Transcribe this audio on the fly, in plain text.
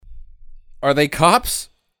Are they cops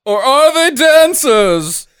or are they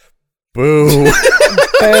dancers? Boo.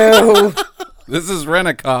 Boo. This is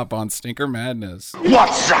Rent-A-Cop on Stinker Madness.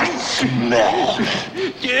 What's that smell?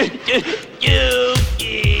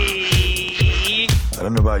 I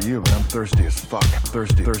don't know about you, but I'm thirsty as fuck.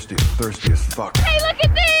 Thirsty as fuck. Hey, look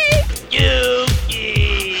at these!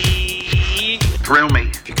 Thrill me.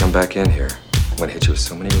 If you come back in here, I'm gonna hit you with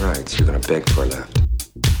so many rights, you're gonna beg for a left.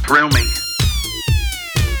 Thrill me.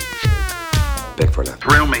 Beg for a left.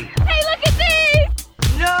 Thrill me. Hey, look at these!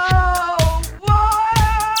 No more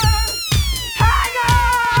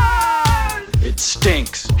hangers! It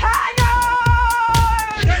stinks.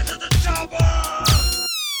 Hangers! Get to the chopper!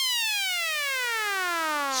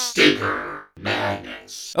 Stinker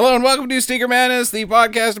Madness. Hello and welcome to Stinker Madness, the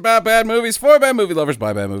podcast about bad movies for bad movie lovers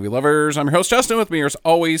by bad movie lovers. I'm your host, Justin. With me, as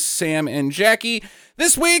always, Sam and Jackie.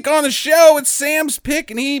 This week on the show, it's Sam's pick,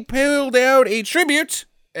 and he pulled out a tribute,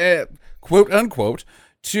 quote unquote,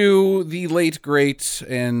 to the late, great,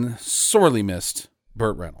 and sorely missed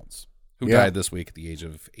Burt Reynolds, who died this week at the age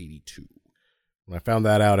of 82. When I found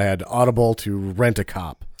that out, I had Audible to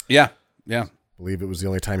Rent-A-Cop. Yeah. I believe it was the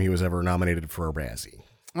only time he was ever nominated for a Razzie.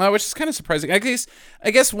 Which is kind of surprising. I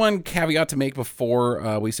guess one caveat to make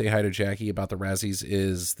before we say hi to Jackie about the Razzies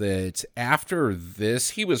is that after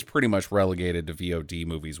this, he was pretty much relegated to VOD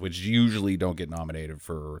movies, which usually don't get nominated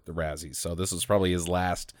for the Razzies. So this was probably his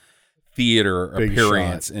last theater Big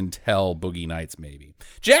appearance shot. until Boogie Nights, maybe.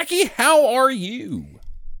 Jackie, how are you?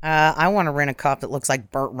 I want to rent a cop that looks like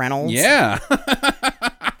Burt Reynolds. Yeah.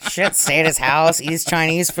 Shit, stay at his house, eat his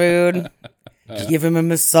Chinese food, give him a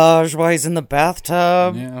massage while he's in the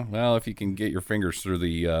bathtub. Yeah, well, if you can get your fingers through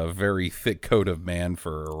the very thick coat of man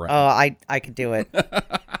for a round. Oh, I could do it.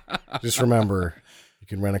 Just remember, you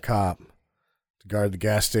can rent a cop to guard the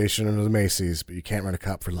gas station under the Macy's, but you can't rent a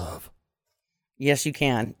cop for love. Yes, you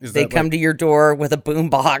can. Is They that come like- to your door with a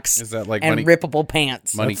boombox Is that like and money, rippable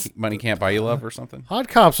pants. money can't buy you love or something? Hot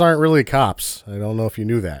cops aren't really cops. I don't know if you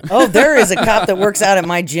knew that. Oh, there is a cop that works out at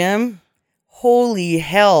my gym. Holy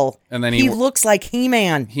hell. And then he looks like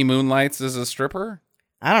He-Man. He moonlights as a stripper?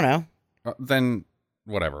 I don't know. Then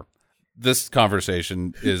whatever. This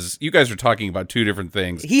conversation is, you guys are talking about two different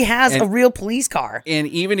things. He has a real police car. And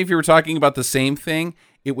even if you were talking about the same thing,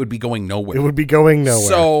 it would be going nowhere. It would be going nowhere.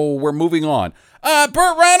 So we're moving on.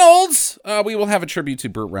 Burt Reynolds. We will have a tribute to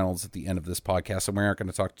Burt Reynolds at the end of this podcast, and we aren't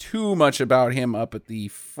going to talk too much about him up at the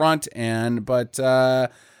front end, but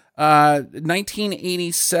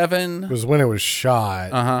 1987 was when it was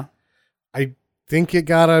shot. Uh-huh. I think it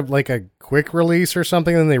got a quick release or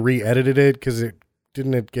something, and they re-edited it because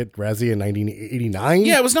didn't it get Razzie in 1989?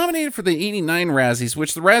 Yeah, it was nominated for the 89 Razzies,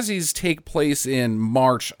 which the Razzies take place in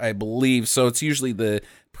March, I believe. So it's usually the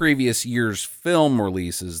previous year's film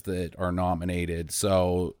releases that are nominated.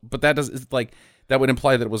 So, but that would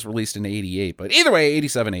imply that it was released in 88. But either way,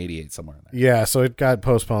 87, 88, somewhere in there. Yeah, so it got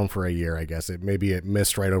postponed for a year, I guess. Maybe it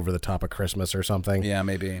missed right over the top of Christmas or something. Yeah,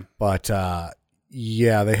 maybe. But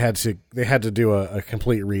yeah, they had to do a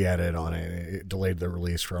complete re-edit on it. It delayed the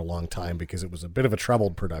release for a long time because it was a bit of a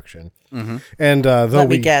troubled production. Mm-hmm. And Let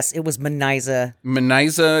me guess, it was Maniza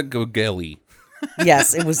Gogeli.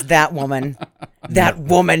 Yes, it was that woman. That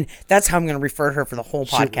woman. That's how I'm going to refer to her for the whole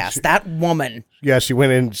podcast. That woman. Yeah, she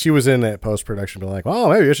went in. She was in at post-production, being like, "Oh,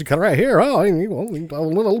 maybe I should cut it right here. Oh, a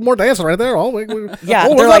little more dancing right there. Oh, yeah.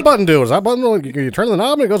 What does that button do? Is that button you turn the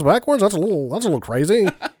knob and it goes backwards? That's a little crazy."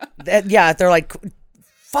 Yeah, they're like,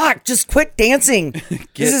 "Fuck, just quit dancing.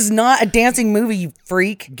 This is not a dancing movie, you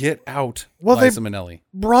freak." Get out, well, Liza Minnelli.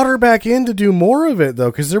 Brought her back in to do more of it,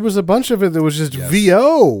 though, because there was a bunch of it that was just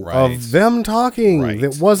VO of them talking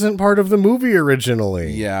that wasn't part of the movie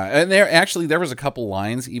originally. Yeah, and there was a couple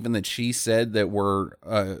lines even that she said that were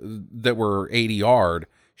ADR'd.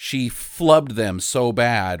 She flubbed them so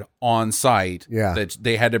bad on site that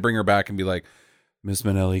they had to bring her back and be like, "Miss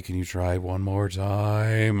Minnelli, can you try one more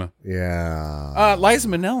time?" Yeah. Liza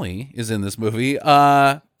Minnelli is in this movie.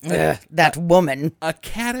 That woman.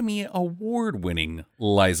 Academy Award-winning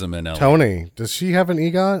Liza Minnelli. Tony, does she have an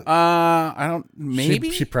EGOT? I don't. Maybe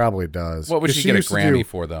she probably does. What would she get a Grammy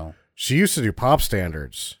for, though? She used to do Pop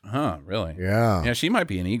Standards. Huh? Really? Yeah. Yeah, she might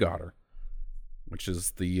be an EGOTer, which is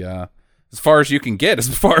the as far as you can get, as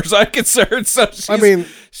far as I'm concerned. So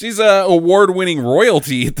she's a award-winning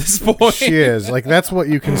royalty at this point. She is. Like, that's what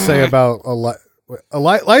you can say about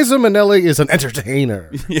Liza Minnelli is an entertainer.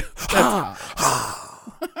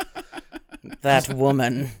 That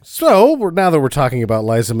woman. So, now that we're talking about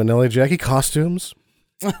Liza Minnelli, Jackie, costumes.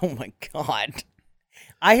 Oh my God.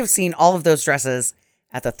 I have seen all of those dresses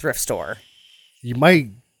at the thrift store. My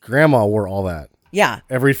grandma wore all that. Yeah.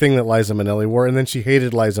 Everything that Liza Minnelli wore, and then she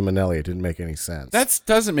hated Liza Minnelli. It didn't make any sense. That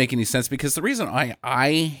doesn't make any sense because the reason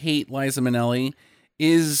I hate Liza Minnelli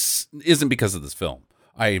isn't because of this film.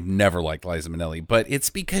 I've never liked Liza Minnelli, but it's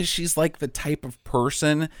because she's like the type of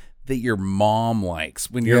person that your mom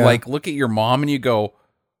likes. When you're like, look at your mom and you go,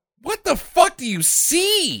 what the fuck do you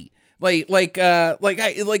see? Like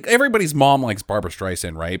everybody's mom likes Barbra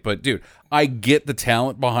Streisand, right? But dude, I get the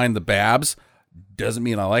talent behind the Babs. Doesn't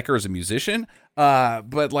mean I like her as a musician.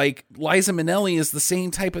 But like Liza Minnelli is the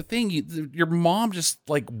same type of thing. Your mom just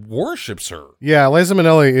like worships her. Yeah, Liza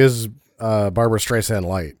Minnelli is Barbra Streisand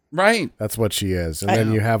light. Right. That's what she is. And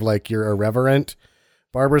then you have like your irreverent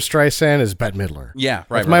Barbra Streisand is Bette Midler. Yeah,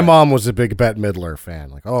 right. My mom was a big Bette Midler fan.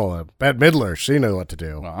 Like, Bette Midler, she knew what to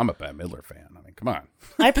do. Well, I'm a Bette Midler fan. I mean, come on.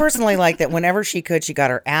 I personally like that whenever she could, she got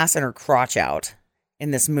her ass and her crotch out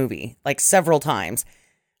in this movie, like several times.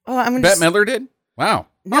 Oh, I'm Bette Midler did? Wow.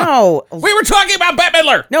 No. Huh. We were talking about Bette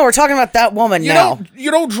Midler. No, we're talking about that woman now.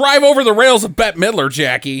 You don't drive over the rails of Bette Midler,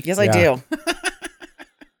 Jackie. Yes, I do.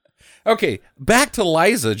 Okay, back to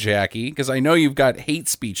Liza, Jackie, because I know you've got hate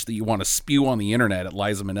speech that you want to spew on the internet at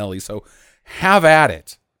Liza Minnelli, so have at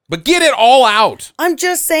it. But get it all out. I'm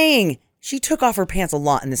just saying, she took off her pants a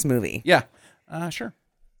lot in this movie. Yeah, sure.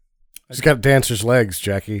 She's got dancer's legs,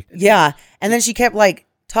 Jackie. Yeah, and then she kept like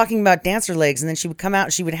talking about dancer legs, and then she would come out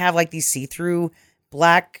and she would have like these see-through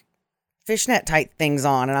black fishnet type things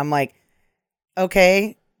on, and I'm like,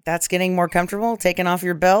 okay, that's getting more comfortable, taking off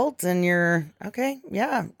your belt, and you're okay.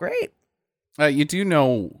 Yeah, great. You do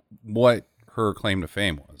know what her claim to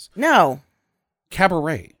fame was? No.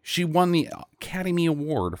 Cabaret. She won the Academy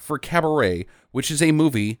Award for Cabaret, which is a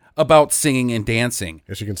movie about singing and dancing.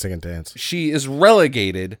 Yes, she can sing and dance. She is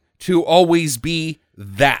relegated to always be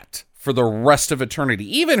that for the rest of eternity.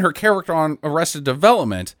 Even her character on Arrested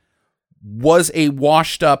Development was a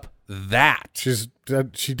washed up that.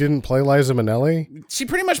 She didn't play Liza Minnelli? She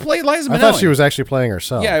pretty much played Liza Minnelli. I thought she was actually playing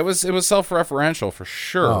herself. Yeah, it was self-referential for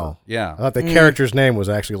sure. Oh. Yeah. I thought the character's name was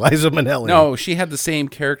actually Liza Minnelli. No, she had the same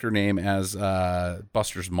character name as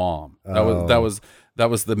Buster's mom. That was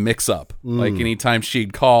the mix-up. Like anytime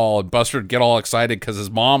she'd call, Buster'd get all excited because his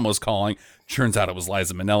mom was calling. Turns out it was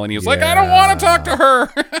Liza Minnelli, and he was like, "I don't want to talk to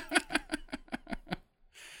her."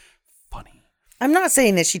 Funny. I'm not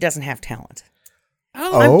saying that she doesn't have talent.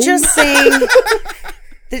 Oh. I'm just saying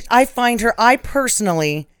that I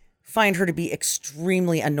personally find her to be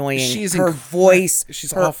extremely annoying. She's her voice,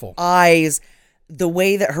 she's her awful. eyes, the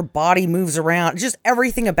way that her body moves around, just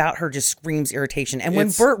everything about her just screams irritation. And when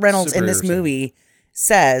It's Burt Reynolds in super this irritating. movie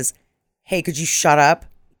says, "Hey, could you shut up?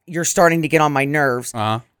 You're starting to get on my nerves."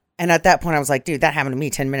 And at that point I was like, dude, that happened to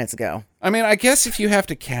me 10 minutes ago. I mean, I guess if you have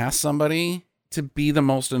to cast somebody to be the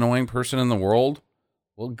most annoying person in the world,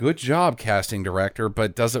 well, good job, casting director,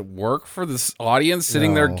 but does it work for this audience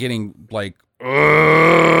sitting there No. getting like,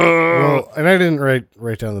 Well, and I didn't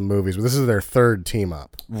write down the movies, but this is their third team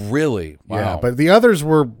up. really? Wow. Yeah, but the others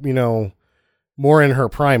were, more in her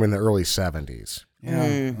prime in the early 70s.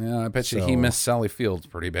 yeah, I bet you he So- missed Sally Fields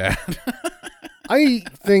pretty bad. I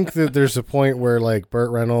think that there's a point where, like,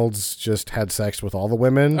 Burt Reynolds just had sex with all the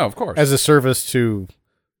women. Oh, of course. As a service to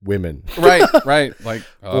women. right. Like,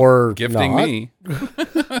 Or gifting not. me.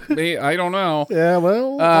 Me, I don't know. Yeah,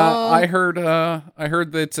 well. I heard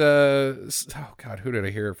that, oh God, who did I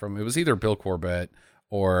hear it from? It was either Bill Corbett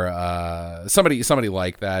or somebody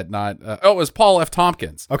like that. Not it was Paul F.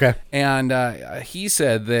 Tompkins. Okay. And he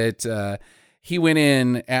said that he went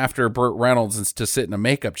in after Burt Reynolds to sit in a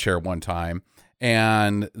makeup chair one time,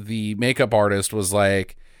 and the makeup artist was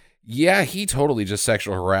like, "Yeah, he totally just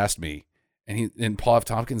sexual harassed me." And Paul F.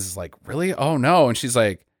 Tompkins is like, "Really? Oh no!" And she's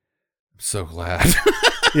like, "I'm so glad."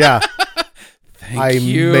 Yeah. Thank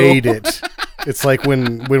you. Made it. It's like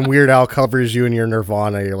when Weird Al covers you in your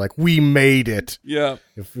Nirvana, you're like, we made it. Yeah.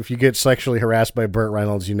 If you get sexually harassed by Burt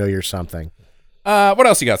Reynolds, you know you're something. What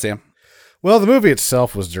else you got, Sam? Well, the movie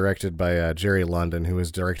itself was directed by Jerry London, who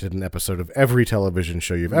has directed an episode of every television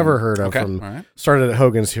show you've ever heard of. Okay, From all right. Started at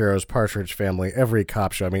Hogan's Heroes, Partridge Family, every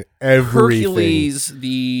cop show. I mean, everything. Hercules,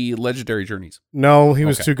 the Legendary Journeys. No, he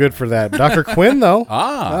was too good for that. Dr. Quinn, though.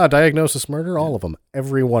 Diagnosis Murder, all of them.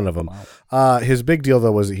 Every one of them. His big deal,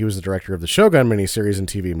 though, was that he was the director of the Shogun miniseries and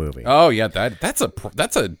TV movie. Oh yeah, that's a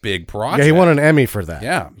big project. Yeah, he won an Emmy for that.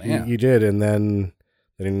 Yeah, man. He did, and then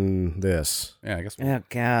this. Yeah, I guess. Oh,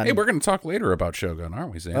 God. Hey, we're going to talk later about Shogun,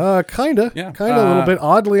 aren't we, Sam? Kinda. Yeah. Kinda, a little bit.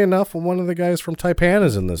 Oddly enough, one of the guys from Taipan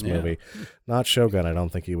is in this movie. Not Shogun, I don't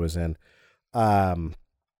think he was in. Though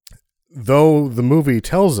the movie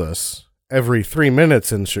tells us every 3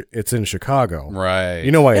 minutes it's in Chicago. Right.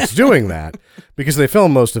 You know why it's doing that? Because they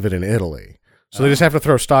filmed most of it in Italy. So they just have to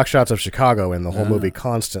throw stock shots of Chicago in the whole movie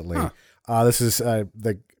constantly. This is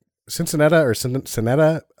the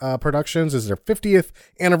Cincinetta Productions is their 50th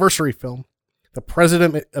anniversary film. The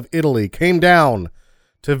president of Italy came down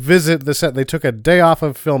to visit the set. They took a day off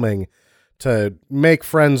of filming to make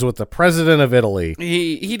friends with the president of Italy.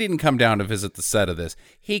 He didn't come down to visit the set of this.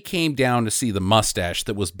 He came down to see the mustache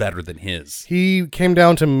that was better than his. He came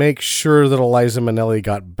down to make sure that Eliza Minnelli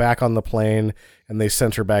got back on the plane, and they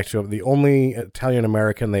sent her back to the only Italian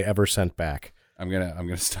American they ever sent back. I'm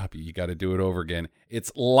gonna stop you. You got to do it over again.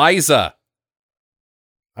 It's Liza.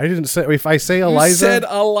 I didn't say. If I say Eliza, You said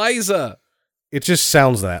Eliza. It just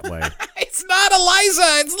sounds that way. It's not Eliza.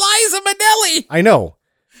 It's Liza Minnelli. I know.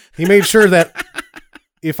 He made sure that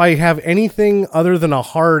if I have anything other than a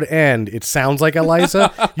hard end, it sounds like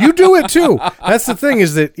Eliza. You do it too. That's the thing,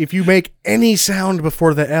 is that if you make any sound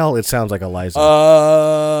before the L, it sounds like Eliza.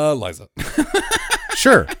 Liza.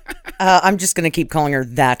 Sure. I'm just going to keep calling her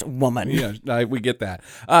that woman. Yeah, we get that.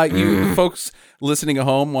 You folks listening at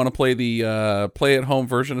home want to play the play-at-home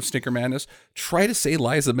version of Stinker Madness? Try to say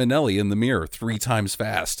Liza Minnelli in the mirror 3 times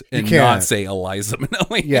fast and not say Eliza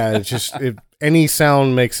Minnelli. Yeah, it's just any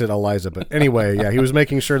sound makes it Eliza. But anyway, yeah, he was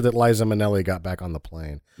making sure that Liza Minnelli got back on the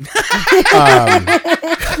plane.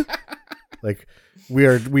 Like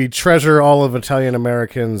we treasure all of Italian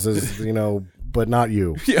Americans, as you know, but not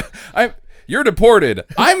you. Yeah, you're deported.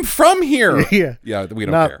 I'm from here. Yeah, we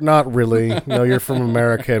don't care. Not really. No, you're from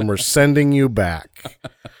America, and we're sending you back.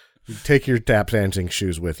 Take your tap dancing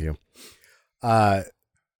shoes with you.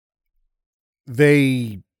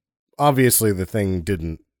 They obviously, the thing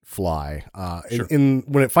didn't fly. Sure.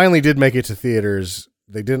 When it finally did make it to theaters,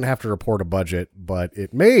 they didn't have to report a budget, but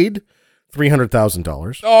it made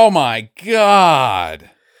 $300,000. Oh my God.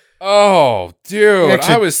 Oh, dude.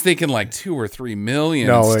 Actually, I was thinking like 2 or 3 million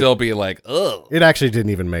No, and still be like, ugh. It actually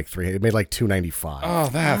didn't even make $300,000. It made like $295,000. Oh,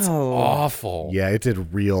 that's awful. Yeah, it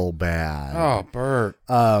did real bad. Oh, Bert.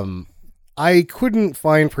 I couldn't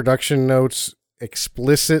find production notes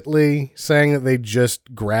explicitly saying that they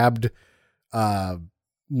just grabbed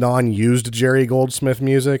non-used Jerry Goldsmith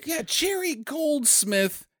music. Yeah, Jerry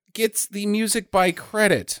Goldsmith gets the music by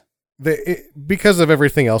credit. Because of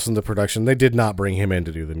everything else in the production, they did not bring him in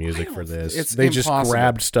to do the music for this. They just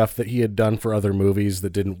grabbed stuff that he had done for other movies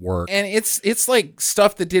that didn't work. And it's like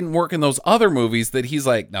stuff that didn't work in those other movies that he's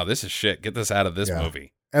like, no, this is shit. Get this out of this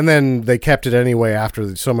movie. And then they kept it anyway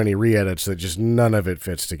after so many re-edits that just none of it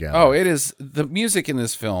fits together. Oh, it is. The music in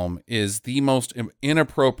this film is the most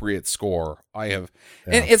inappropriate score I have.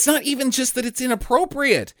 Yeah. And it's not even just that it's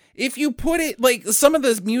inappropriate. If you put it, like, some of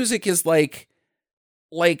the music is like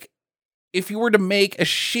if you were to make a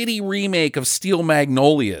shitty remake of Steel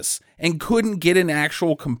Magnolias and couldn't get an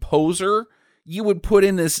actual composer, you would put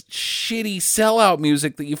in this shitty sellout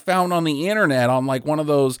music that you found on the internet on like one of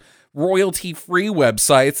those royalty-free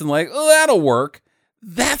websites and like, oh, that'll work.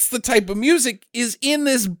 That's the type of music is in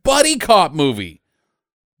this buddy cop movie.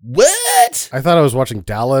 What? I thought I was watching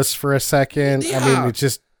Dallas for a second. Yeah. I mean, it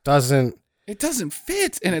just doesn't... It doesn't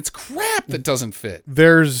fit, and it's crap that doesn't fit.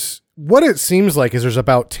 What it seems like is there's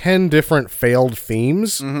about 10 different failed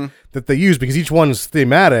themes that they use because each one's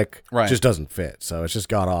thematic, just doesn't fit. So it's just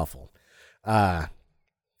god-awful.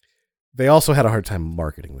 They also had a hard time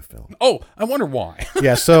marketing the film. Oh, I wonder why.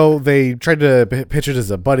 Yeah, so they tried to pitch it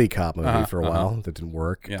as a buddy cop movie for a while. That didn't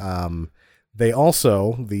work. Yeah. They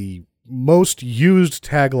also, the most used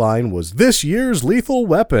tagline was, "This year's Lethal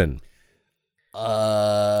Weapon."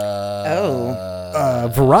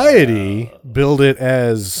 Variety billed it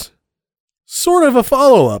as sort of a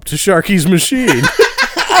follow-up to Sharky's Machine.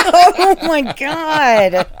 Oh my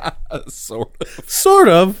God. Sort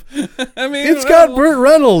of. I mean, it's got Burt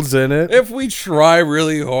Reynolds in it. If we try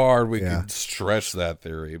really hard, we can stretch that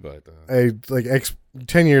theory. But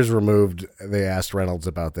 10 years removed, they asked Reynolds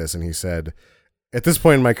about this, and he said, "At this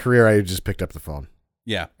point in my career, I just picked up the phone.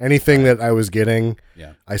 Yeah, anything that I was getting,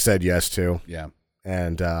 yeah, I said yes to. Yeah."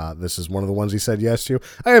 And this is one of the ones he said yes to.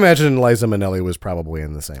 I imagine Liza Minnelli was probably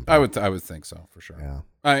in the same boat. I would think so, for sure. Yeah.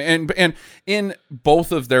 And in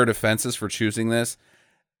both of their defenses for choosing this,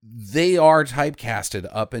 they are typecasted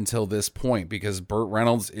up until this point because Burt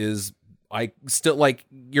Reynolds is still like,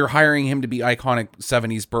 you're hiring him to be iconic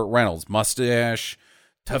 70s Burt Reynolds, mustache,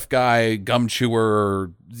 tough guy, gum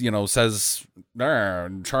chewer, says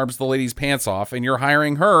charms the lady's pants off, and you're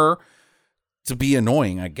hiring her to be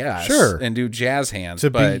annoying, I guess. Sure. And do jazz hands.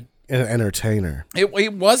 But be an entertainer.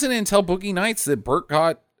 It wasn't until Boogie Nights that Burt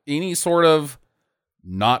got any sort of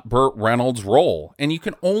not Burt Reynolds role. And you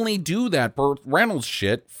can only do that Burt Reynolds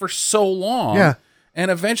shit for so long. Yeah.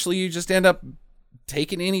 And eventually you just end up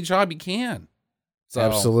taking any job you can. So,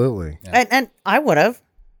 Absolutely. And I would have.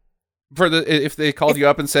 if they called you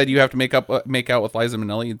up and said you have to make out with Liza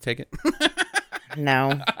Minnelli, you'd take it.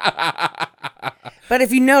 No. But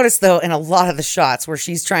if you notice, though, in a lot of the shots where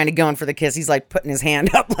she's trying to go in for the kiss, he's like putting his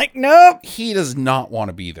hand up like, nope. He does not want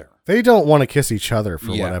to be there. They don't want to kiss each other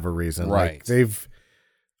for Yeah, whatever reason. right. Like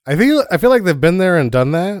I feel like they've been there and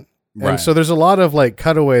done that. Right. And so there's a lot of like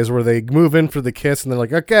cutaways where they move in for the kiss and they're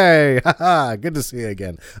like, okay, haha, good to see you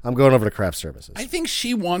again. I'm going over to craft services. I think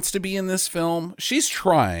she wants to be in this film. She's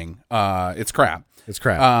trying. It's crap. It's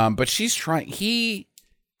crap. But she's trying. He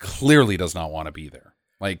clearly does not want to be there.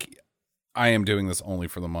 Like, I am doing this only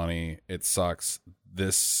for the money. It sucks.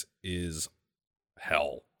 This is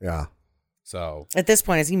hell. Yeah. So, At this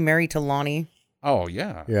point, is he married to Lonnie? oh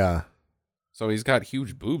yeah. Yeah. So he's got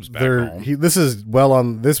huge boobs back home.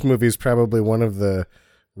 This movie is probably one of the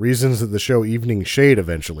reasons that the show Evening Shade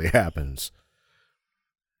eventually happens.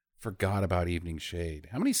 Forgot about Evening Shade.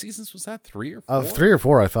 How many seasons was that? 3 or 4? 3 or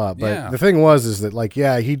 4, I thought. But Yeah. the thing is that, like,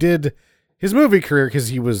 yeah, he did his movie career because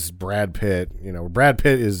he was Brad Pitt. You know, Brad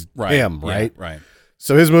Pitt is him, Yeah, right? right.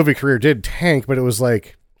 So his movie career did tank, but it was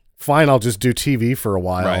like, fine, I'll just do TV for a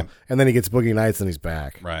while. Right. And then he gets Boogie Nights and he's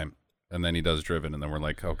back. Right. And then he does Driven, and then we're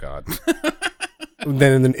like, oh, God. And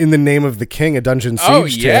then in the name of the king, a Dungeon Siege Oh,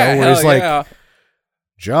 yeah. tale, where he's hell like, yeah.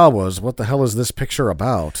 Jawas, what the hell is this picture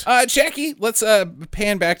about? Jackie, let's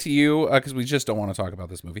pan back to you because we just don't want to talk about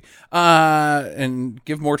this movie and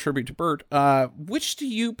give more tribute to Bert. Which do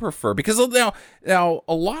you prefer? Because now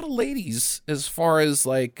a lot of ladies, as far as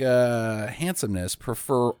like handsomeness,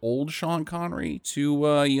 prefer old Sean Connery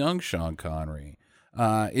to young Sean Connery.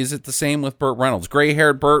 Is it the same with Burt Reynolds?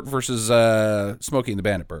 Gray-haired Burt versus Smokey and the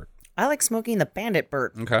Bandit Burt? I like Smokey and the Bandit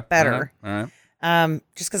Burt Okay, better. All right.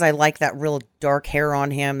 Just because I like that real dark hair on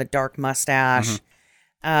him, the dark mustache.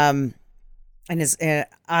 And his,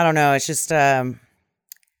 I don't know, it's just,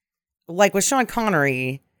 like with Sean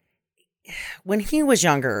Connery, when he was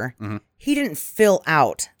younger, he didn't fill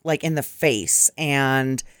out like in the face.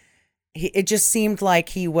 And it just seemed like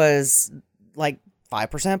he was like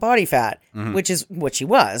 5% body fat, which he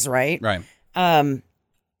was, right? Right.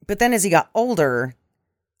 But then as he got older,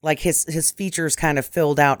 like his features kind of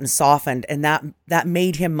filled out and softened, and that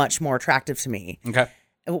made him much more attractive to me. Okay.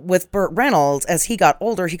 With Burt Reynolds, as he got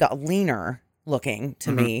older, he got leaner looking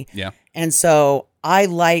to me. Yeah. And so I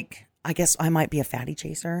guess I might be a fatty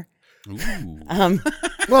chaser. Ooh.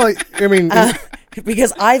 Well, I mean,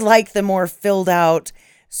 Because I like the more filled out,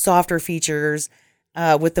 softer features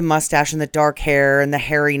with the mustache and the dark hair and the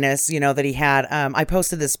hairiness, that he had. I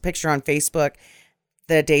posted this picture on Facebook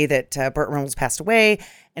the day that Burt Reynolds passed away,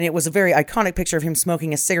 and it was a very iconic picture of him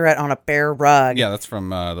smoking a cigarette on a bare rug. Yeah, that's from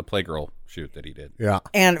the Playgirl shoot that he did. yeah.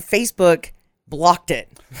 And Facebook blocked it.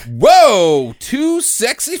 Whoa, too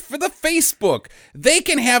sexy for the Facebook. They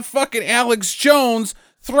can have fucking Alex Jones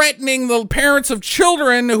threatening the parents of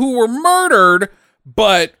children who were murdered,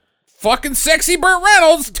 but fucking sexy Burt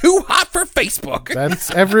Reynolds too hot for Facebook.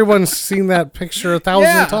 Everyone's seen that picture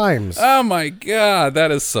 1,000 times. Oh my God, that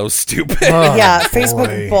is so stupid. Oh, Yeah, Facebook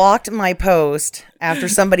boy. blocked my post after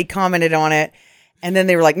somebody commented on it, and then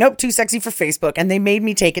they were like, nope, too sexy for Facebook, and they made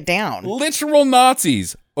me take it down. Literal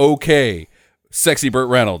Nazis, okay. Sexy Burt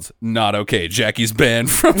Reynolds, not okay. Jackie's banned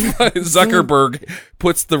from Zuckerberg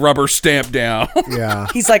puts the rubber stamp down. Yeah.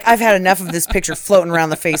 He's like, I've had enough of this picture floating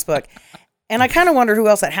around the Facebook. And I kind of wonder who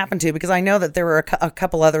else that happened to, because I know that there were a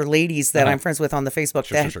couple other ladies that I'm friends with on the Facebook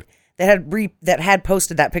Sure. that had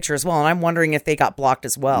posted that picture as well, and I'm wondering if they got blocked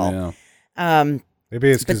as well. Yeah.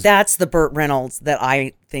 Maybe it's But because that's the Burt Reynolds that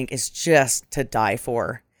I think is just to die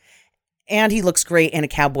for. And he looks great in a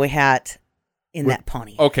cowboy hat in that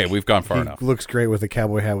pony. Okay, we've gone far he enough. looks great with a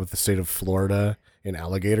cowboy hat with the state of Florida in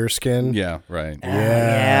alligator skin. Yeah, right.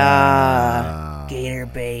 Yeah. Gator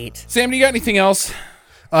bait. Sam, do you got anything else?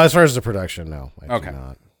 As far as the production, no. I do Okay.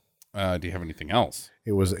 not. Do you have anything else?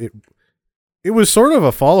 It was sort of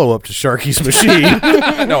a follow-up to Sharky's Machine.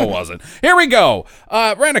 No, it wasn't. Here we go.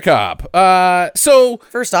 Rent-A-Cop. So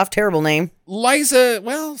First off, terrible name. Liza,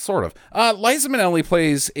 well, sort of. Liza Minnelli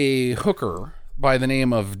plays a hooker by the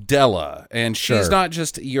name of Della, and she's Sure. not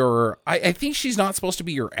just your, I think she's not supposed to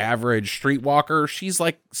be your average streetwalker. She's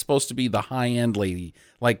like supposed to be the high-end lady,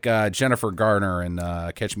 like Jennifer Garner and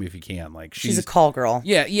Catch Me If You Can. Like She's a call girl.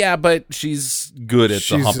 Yeah, but she's good at the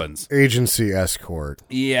She's humpins. agency escort.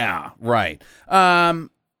 Yeah, right.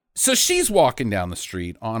 So she's walking down the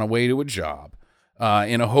street on a way to a job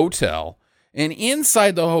in a hotel, and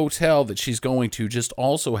inside the hotel that she's going to just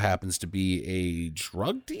also happens to be a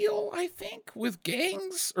drug deal, I think, with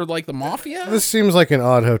gangs or like the mafia. This seems like an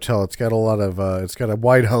odd hotel. It's got a lot of it's got a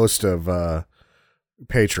wide host of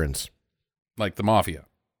patrons. like the mafia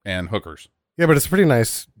and hookers. Yeah, but it's pretty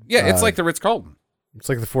nice. Yeah, it's like the Ritz-Carlton. It's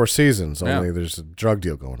like the Four Seasons, Yeah. only there's a drug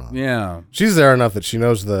deal going on. Yeah. She's there enough that she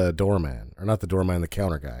knows the doorman, or not the doorman, the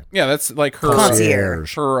counter guy. Yeah, that's like her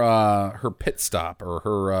Concierge. her pit stop or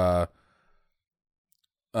her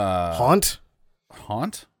Haunt?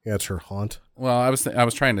 haunt. Yeah, it's her haunt. Well, I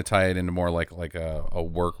was trying to tie it into more like a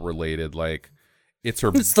work related, like it's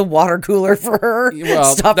her. It's the water cooler for her Well,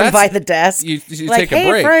 stopping that's- by the desk. You like, take a hey,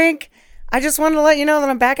 break. Frank, I just wanted to let you know that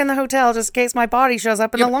I'm back in the hotel just in case my body shows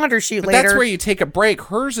up in the laundry chute But later. that's where you take a break.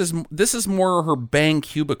 This is more her bang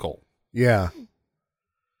cubicle. Yeah.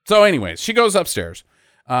 So, anyways, she goes upstairs.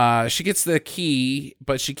 She gets the key,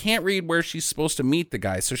 but she can't read where she's supposed to meet the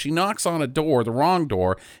guy. So she knocks on a door, the wrong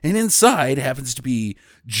door, and inside happens to be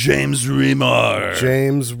James Remar.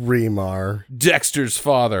 James Remar. Dexter's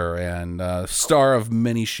father and star of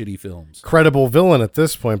many shitty films. Credible villain at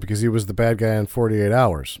this point because he was the bad guy in 48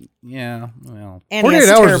 Hours. Yeah, well. and he 48 has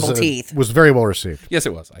Hours terrible teeth. was very well received. Yes,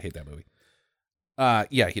 it was. I hate that movie.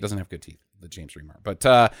 Yeah, he doesn't have good teeth, the James Remar. But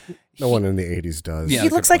No one in the 80s does. Yeah. He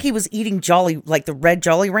good looks like point. he was eating Jolly, like the red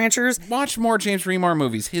Jolly Ranchers. watch more James Remar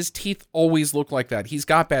movies. His teeth always look like that. He's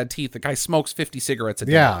got bad teeth. The guy smokes 50 cigarettes a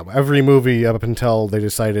day. Yeah, every movie up until they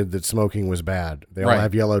decided that smoking was bad. They all Right.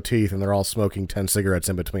 have yellow teeth, and they're all smoking 10 cigarettes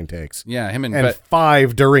in between takes. Yeah, him and, And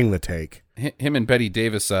 5 during the take. him and Betty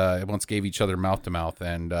Davis once gave each other mouth to mouth,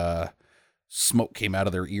 and smoke came out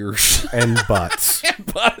of their ears. And butts.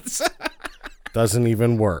 But Doesn't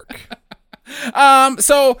even work.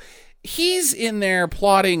 so he's in there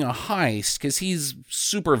plotting a heist because he's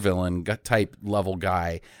super villain type level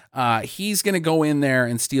guy. He's gonna go in there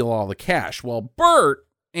and steal all the cash. Well, Bert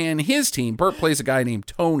and his team. Bert plays a guy named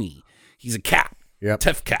Tony. He's a cap. Yep.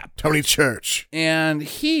 Tough cap. Tony Church. And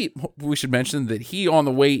we should mention that he on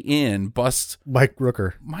the way in busts Mike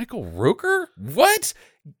Rooker. Michael Rooker. What?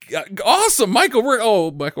 Awesome, Michael Rooker.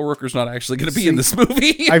 Oh, Michael Rooker's not actually going to be in this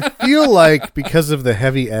movie. I feel like because of the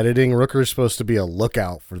heavy editing, Rooker's supposed to be a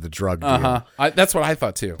lookout for the drug deal. That's what I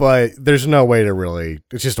thought too. But there's no way to really,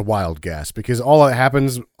 it's just a wild guess because all that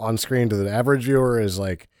happens on screen to the average viewer is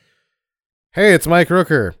like, hey, it's Mike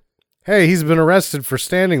Rooker. Hey, he's been arrested for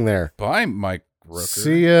standing there. Bye, Mike Rooker.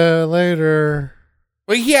 See ya later.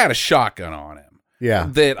 Well, he had a shotgun on him. Yeah.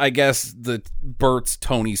 That I guess the Bert's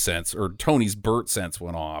Tony sense or Tony's Bert sense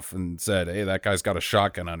went off and said, hey, that guy's got a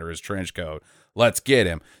shotgun under his trench coat. Let's get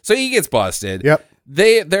him. So he gets busted. Yep.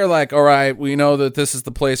 They're like, all right, we know that this is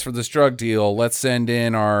the place for this drug deal. Let's send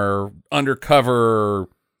in our undercover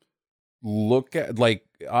look at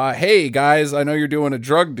hey guys, I know you're doing a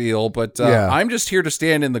drug deal, but Yeah. I'm just here to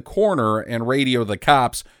stand in the corner and radio the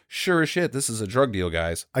cops. Sure as shit, this is a drug deal,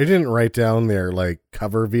 guys. I didn't write down their like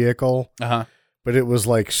cover vehicle, Uh-huh. but it was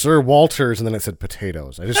like Sir Walters and then it said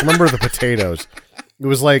potatoes. I just remember the potatoes. It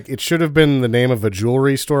was like it should have been the name of a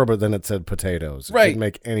jewelry store, but then it said potatoes. It Right. didn't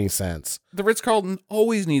make any sense. The Ritz-Carlton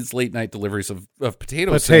always needs late night deliveries of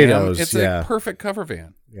potatoes. Potatoes, Sam. It's yeah. a perfect cover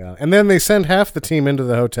van. Yeah. And then they send half the team into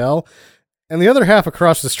the hotel and the other half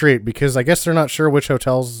across the street because I guess they're not sure which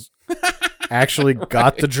hotels actually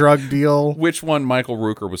got the drug deal. Which one Michael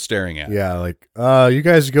Rooker was staring at? Yeah, like, you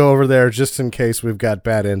guys go over there just in case we've got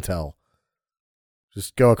bad intel.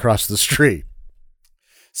 Just go across the street.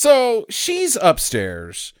 So she's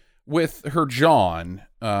upstairs with her John.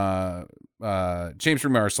 James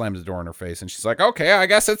Remar slams the door in her face, and she's like, "Okay, I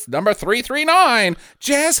guess it's number 339.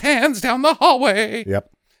 Jazz hands down the hallway." Yep.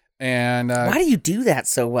 And Why do you do that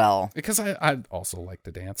so well? because I also like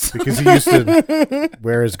to dance. Because he used to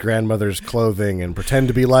wear his grandmother's clothing and pretend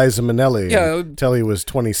to be Liza Minnelli Yeah. until he was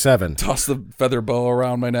 27. Toss the feather bow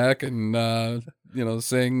around my neck and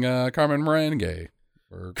sing Carmen Merengue.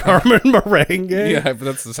 Or Carmen Merengue? Yeah, but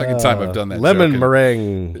that's the second time I've done that. Lemon joke,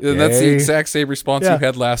 meringue. and that's the exact same response Yeah. you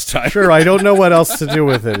had last time. Sure, I don't know what else to do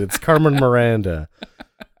with it. It's Carmen Miranda.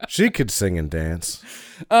 She could sing and dance.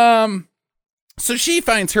 So she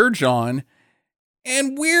finds her John,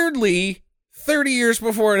 and weirdly, 30 years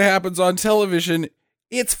before it happens on television,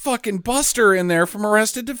 it's fucking Buster in there from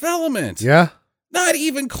Arrested Development. Yeah? Not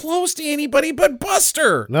even close to anybody but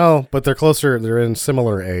Buster. No, but they're closer. They're in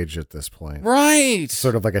similar age at this point. Right.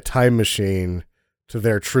 Sort of like a time machine to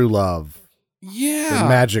their true love. Yeah. The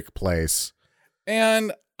magic place.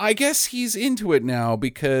 And I guess he's into it now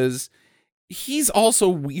because he's also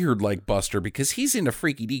weird like Buster because he's into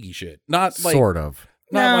freaky deaky shit. Not like Sort of.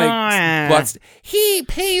 not No. like butts. He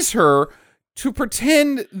pays her to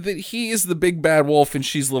pretend that he is the big bad wolf and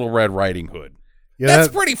she's Little Red Riding Hood. Yeah, That's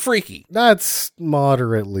that- pretty freaky. That's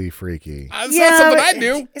moderately freaky. That's not something but I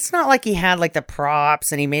do. It's not like he had like the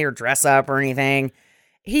props and he made her dress up or anything.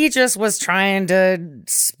 He just was trying to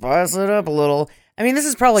spice it up a little. I mean, this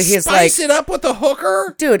is probably his Spice it up with a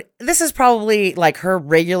hooker? dude, this is probably like her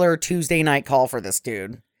regular Tuesday night call for this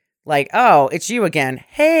dude. Like, oh, it's you again.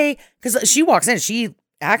 Hey, because she walks in, she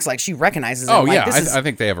acts like she recognizes him. Oh, like, yeah. this is, I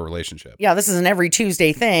think they have a relationship. yeah, this is an every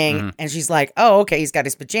Tuesday thing. And she's like, oh, okay, he's got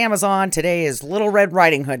his pajamas on. Today is Little Red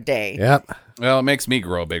Riding Hood Day. Yep. Well, it makes me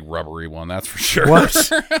grow a big rubbery one, that's for sure. What?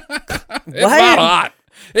 It's not hot.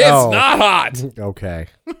 It's Oh. not hot. Okay.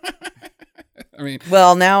 I mean,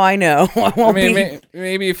 Well, now I know. I won't be.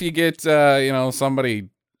 maybe if you get, somebody,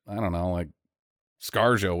 I don't know, like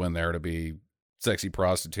ScarJo in there to be sexy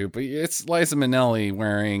prostitute, but it's Liza Minnelli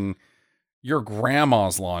wearing your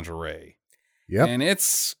grandma's lingerie. Yep. And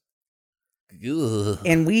it's... Ugh.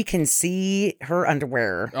 And we can see her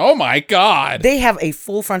underwear. Oh, my God. They have a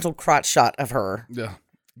full frontal crotch shot of her.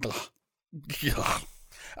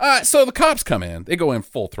 So the cops come in. They go in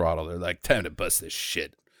full throttle. They're like, time to bust this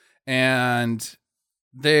shit. And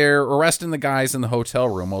they're arresting the guys in the hotel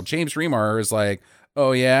room. Well, James Remar is like,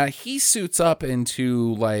 oh, yeah. He suits up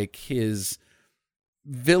into like his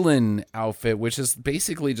villain outfit, which is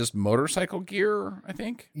basically just motorcycle gear, I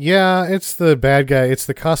think. Yeah, it's the bad guy. It's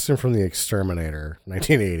the costume from The Exterminator,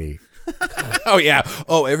 1980. Oh, yeah.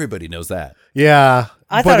 Oh, everybody knows that. Yeah,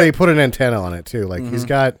 I but thought they it- put an antenna on it too. Like he's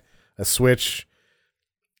got a switch.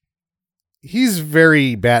 He's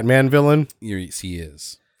very Batman villain. He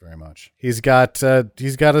is very much. He's got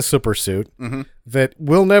a super suit that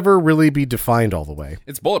will never really be defined all the way.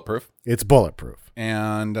 It's bulletproof It's bulletproof.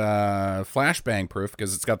 and flashbang proof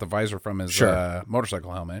because it's got the visor from his Sure.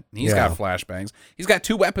 motorcycle helmet. And he's Yeah. got flashbangs. He's got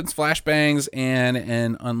 2 weapons, flashbangs, and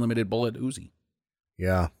an unlimited bullet Uzi.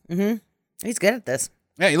 Yeah. He's good at this.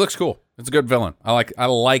 Yeah, he looks cool. It's a good villain. I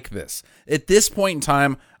like this. At this point in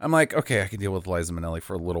time, I'm like, okay, I can deal with Liza Minnelli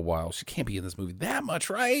for a little while. She can't be in this movie that much,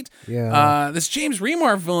 right? Yeah. This James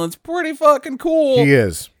Remar villain's pretty fucking cool. He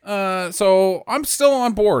is. So I'm still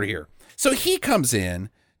on board here. So he comes in,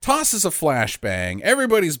 tosses a flashbang,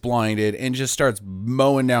 everybody's blinded, and just starts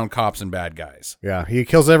mowing down cops and bad guys. Yeah. He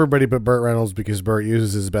kills everybody but Burt Reynolds because Burt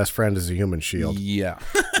uses his best friend as a human shield. Yeah.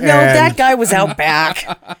 No, that guy was out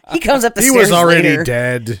back. He comes up the He stairs was already later.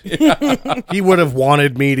 dead. He would have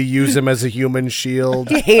wanted me to use him as a human shield.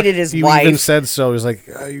 He hated his He wife. even said so. He's like,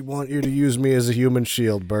 I want you to use me as a human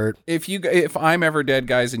shield, Bert. If I'm ever dead,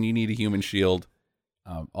 guys, and you need a human shield,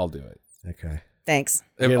 I'll do it. Okay. Thanks.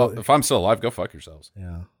 If I'm still alive, go fuck yourselves.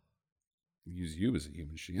 Yeah. Use you as a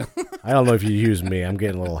human shield. I don't know if you use me. I'm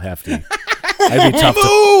getting a little hefty. I'd be tough to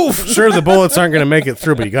move. Sure, the bullets aren't going to make it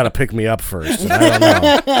through, but you got to pick me up first. And I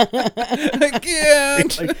don't know. Again.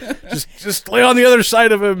 Just lay on the other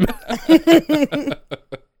side of him.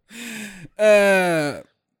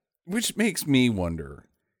 Which makes me wonder,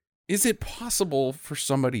 is it possible for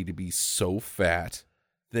somebody to be so fat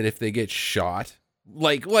that if they get shot,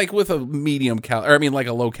 like with a like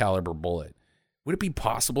a low caliber bullet, would it be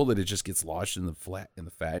possible that it just gets lodged in the fat in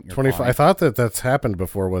your 25. body? I thought that's happened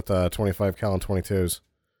before with 25 cal and 22s.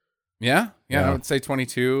 Yeah, I Yeah. would say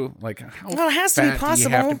 22. Like, how Well, it has to be fat do you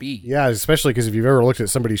have to possible. be? Yeah, especially because if you've ever looked at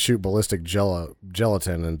somebody shoot ballistic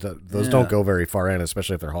gelatin, and those don't go very far in,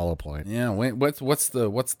 especially if they're hollow point. Yeah, what's the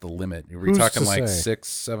limit? Are we Who's talking to like say?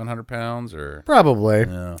 600-700 pounds or Probably.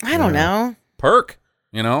 yeah. I don't know. Perk?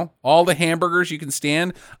 All the hamburgers you can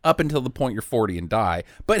stand up until the point you're 40 and die.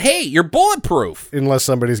 But hey, you're bulletproof. Unless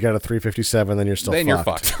somebody's got a 357, then you're still Then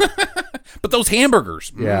fucked. you're fucked. But those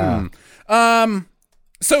hamburgers. Yeah.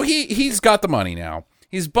 So he's got the money now.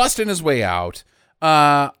 He's busting his way out.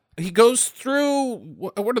 He goes through,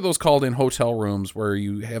 what are those called in hotel rooms where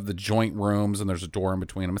you have the joint rooms and there's a door in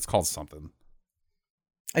between them? It's called something.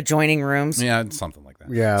 Adjoining rooms. Yeah, it's something like that.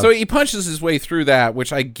 Yeah. So he punches his way through that,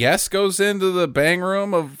 which I guess goes into the bang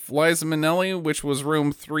room of Liza Minnelli, which was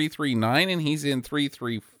room 339, and he's in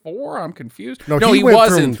 334. I'm confused. No, he went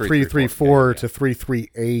was from in 334 to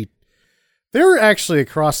 338. They're actually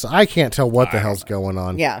across. I can't tell what the hell's going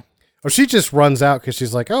on. Yeah. Or she just runs out because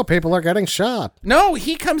she's like, oh, people are getting shot. No,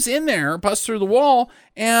 he comes in there, busts through the wall,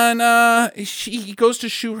 and he goes to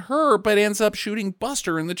shoot her, but ends up shooting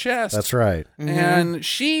Buster in the chest. That's right. And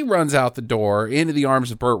she runs out the door into the arms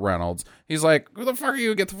of Burt Reynolds. He's like, who the fuck are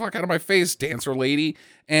you? Get the fuck out of my face, dancer lady.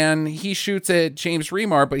 And he shoots at James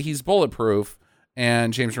Remar, but he's bulletproof.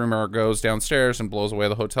 And James Remar goes downstairs and blows away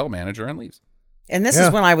the hotel manager and leaves. And this Yeah.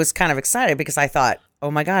 is when I was kind of excited because I thought,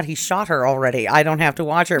 oh my God, he shot her already. I don't have to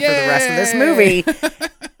watch her for the rest of this movie.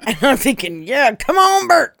 And I'm thinking, yeah, come on,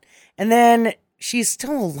 Bert. And then she's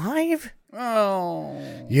still alive. Oh.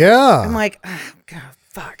 Yeah. I'm like, oh, God,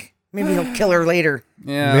 fuck. Maybe he'll kill her later.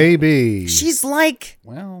 Yeah. Maybe. She's like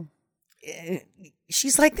Well,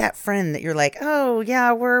 she's like that friend that you're like, oh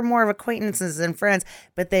yeah, we're more of acquaintances than friends,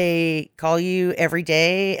 but they call you every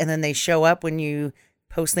day and then they show up when you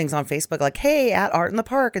post things on Facebook like, hey, at Art in the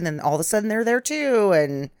Park, and then all of a sudden they're there too.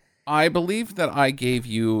 And I believe that I gave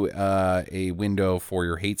you a window for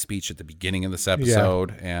your hate speech at the beginning of this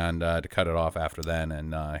episode, and to cut it off after then.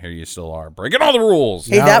 And here you still are breaking all the rules.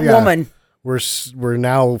 hey, Now- that yeah. woman. We're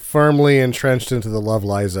now firmly entrenched into the Love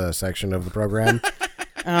Liza section of the program.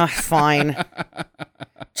 Fine.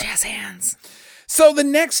 Jazz hands. So the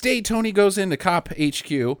next day, Tony goes into Cop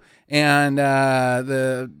HQ, and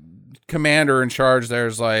the commander in charge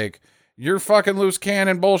there's like, you're fucking loose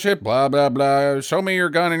cannon bullshit, blah, blah, blah. Show me your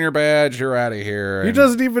gun and your badge. You're out of here. He And-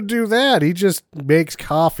 doesn't even do that. He just makes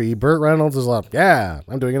coffee. Burt Reynolds is like, yeah,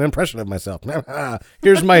 I'm doing an impression of myself.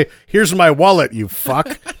 here's my wallet, you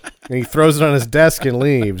fuck. And he throws it on his desk and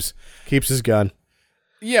leaves. Keeps his gun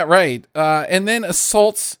Yeah, right. And then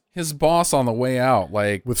assaults his boss on the way out.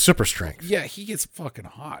 Like, with super strength. yeah, he gets fucking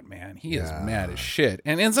hot, man. He is mad as shit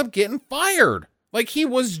and ends up getting fired. Like, he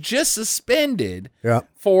was just suspended Yeah.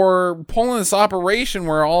 for pulling this operation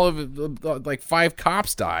where all of like 5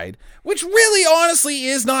 cops died, which really honestly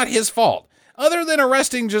is not his fault. Other than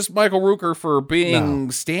arresting just Michael Rooker for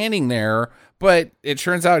being standing there, but it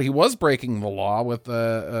turns out he was breaking the law with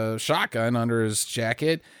a shotgun under his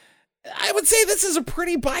jacket. I would say this is a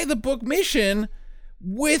pretty by the book mission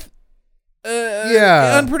with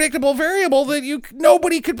unpredictable variable that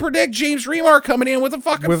nobody could predict James Remar coming in with a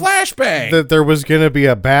fucking flashbang. That there was going to be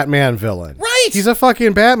a Batman villain. Right. He's a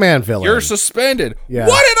fucking Batman villain. You're suspended. Yeah.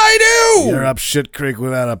 What did I do? You're up shit creek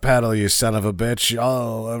without a paddle, you son of a bitch.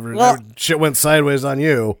 Oh, Well- shit went sideways on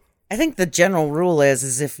you. I think the general rule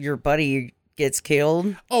is if your buddy gets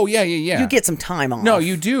killed, Oh, yeah. you get some time off. No,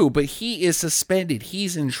 you do, but he is suspended.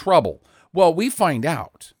 He's in trouble. Well, we find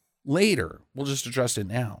out later, we'll just address it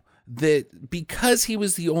now, that because he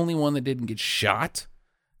was the only one that didn't get shot,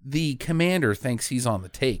 the commander thinks he's on the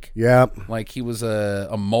take. Yeah. Like he was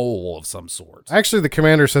a mole of some sort. Actually, the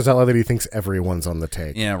commander says out loud that he thinks everyone's on the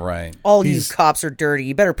take. Yeah, right. All He's- you cops are dirty.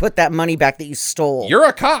 You better put that money back that you stole. You're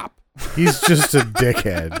a cop. He's just a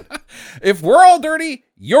dickhead. If we're all dirty,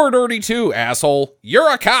 you're dirty too, asshole. You're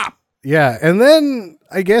a cop. Yeah, and then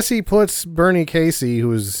I guess he puts Bernie Casey,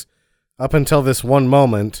 who's up until this one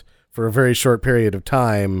moment for a very short period of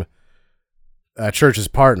time, Church's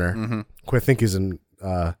partner. Mm-hmm. I think he's in.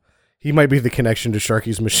 He might be the connection to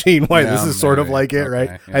Sharky's Machine. Why Yeah, this is sort of maybe. like it, Okay,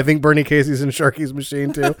 right? yeah. I think Bernie Casey's in Sharky's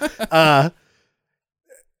Machine too.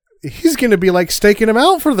 He's going to be like staking him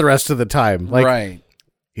out for the rest of the time. Like right.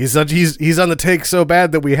 he's on the take so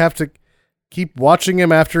bad that we have to keep watching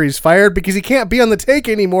him after he's fired because he can't be on the take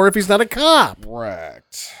anymore if he's not a cop.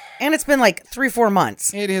 Correct. And it's been like 3-4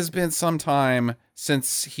 months. It has been some time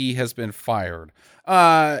since he has been fired.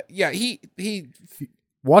 Yeah, he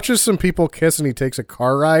Watches some people kiss and he takes a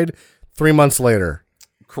car ride 3 months later.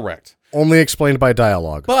 correct. Only explained by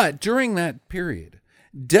dialogue. But during that period,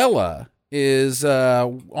 Della is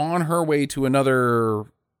on her way to another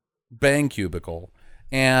bang cubicle,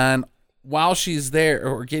 and while she's there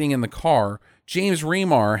or getting in the car, James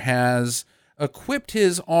Remar has equipped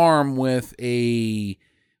his arm with a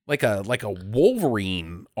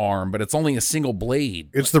Wolverine arm, but it's only a single blade.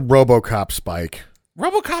 It's the RoboCop spike.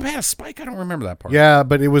 RoboCop had a spike. I don't remember that part. Yeah,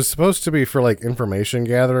 but it was supposed to be for like information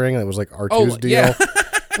gathering. It was like R2's deal. yeah.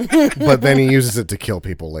 But then he uses it to kill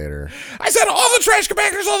people later. I said all the trash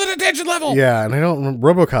compactors on the detention level. Yeah, and I don't remember.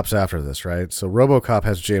 RoboCop's after this, right? So RoboCop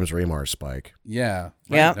has James Remar's spike. Yeah.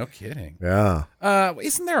 Right, Yeah. no kidding. Yeah.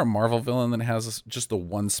 Isn't there a Marvel villain that has just the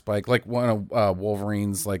one spike, like one of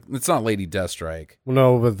Wolverine's? Like it's not Lady Deathstrike.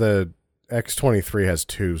 No, but the X-23 has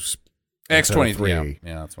two. X-23.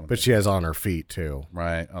 Yeah, that's one. But she has on her feet too.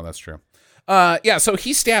 Right. Oh, that's true. Yeah. So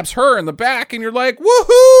he stabs her in the back, and you're like,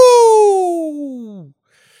 woohoo!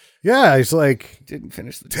 Yeah, he's like, Didn't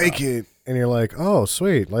finish the take job. it. And you're like, oh,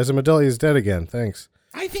 sweet. Liza Minnelli is dead again. Thanks.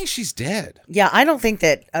 I think she's dead. Yeah, I don't think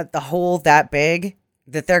that the hole that big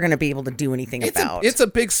that they're going to be able to do anything about. It's a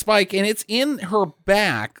big spike, and it's in her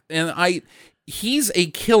back. And he's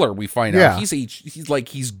a killer. We find Yeah. out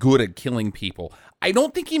he's good at killing people. I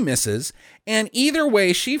don't think he misses. And either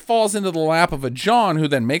way, she falls into the lap of a John, who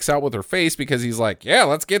then makes out with her face because he's like, "Yeah,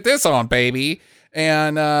 let's get this on, baby."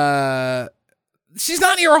 And she's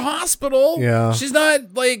not near a hospital. Yeah. she's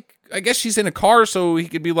not like. I guess she's in a car, so he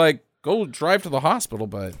could be like, "Go drive to the hospital."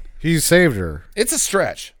 But He saved her it's a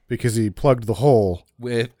stretch because he plugged the hole.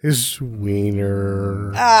 with. His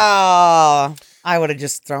wiener. Oh, I would have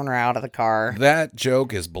just thrown her out of the car. That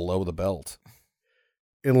joke is below the belt.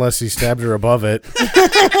 Unless he stabbed her above it.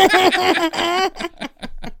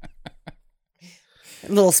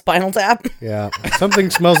 Little Spinal Tap. Yeah. Something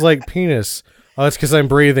smells like penis. Oh, it's because I'm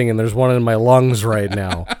breathing and there's one in my lungs right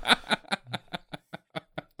now.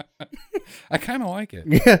 I kind of like it.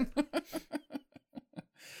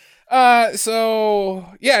 Yeah. So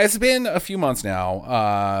yeah, it's been a few months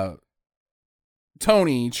now.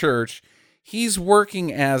 Tony Church, he's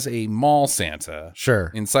working as a mall Santa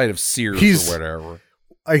Sure. inside of Sears He's- or whatever.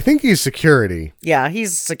 I think he's security. Yeah,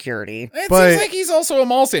 he's security. It But- seems like he's also a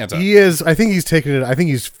mall Santa. He is. I think he's taking it. I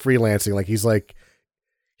think he's freelancing.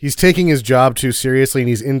 He's taking his job too seriously and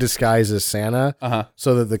he's in disguise as Santa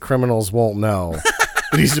so that the criminals won't know.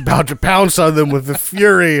 But he's about to pounce on them with the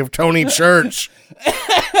fury of Tony Church.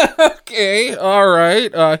 Okay, all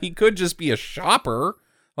right. He could just be a shopper.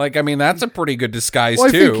 Like, I mean, that's a pretty good disguise Well,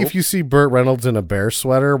 I too. think if you see Burt Reynolds in a bear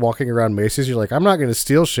sweater walking around Macy's, you're like, I'm not going to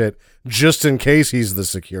steal shit just in case he's the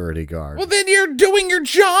security guard. Well, then you're doing your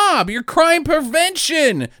job. You're crime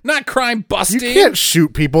prevention, not crime You busting. can't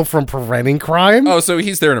shoot people from preventing crime. Oh, so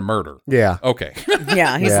he's there to murder. Yeah. Okay.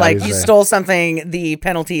 Yeah, he's Yeah, like, he's you a- stole something. The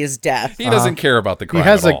penalty is death. He doesn't care about the He crime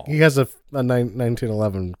has at a all. he has a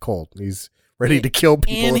 1911 Colt. He's ready to kill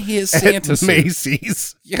people in his at Santa suit.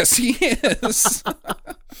 Macy's. Yes, he is.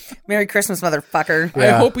 Merry Christmas, motherfucker. I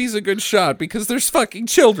Yeah. hope he's a good shot because there's fucking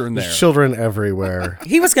children there. There's children everywhere.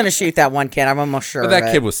 He was going to shoot that one kid. I'm almost sure. But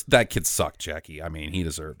of it. that kid sucked, Jackie. I mean, he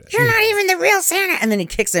deserved it. You're not even the real Santa. And then he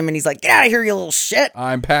kicks him and he's like, get out of here, you little shit.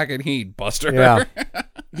 I'm packing heat, Buster. Yeah.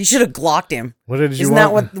 You should have glocked him. What did you Isn't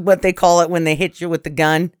want? that what they call it when they hit you with the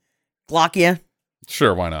gun? Glock you?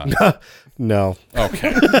 Sure, why not? No.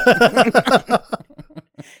 Okay.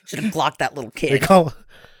 Should have glocked that little They kid. call.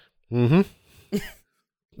 Mm-hmm.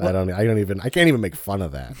 I can't even make fun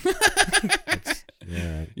of that.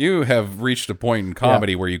 Yeah. You have reached a point in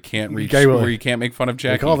comedy where you can't reach Okay, well, where you can't make fun of They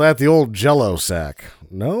Jackie. call that the old Jello sack.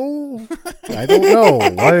 No, I don't know.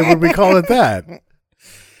 Why would we call it that?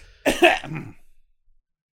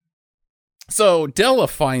 So Della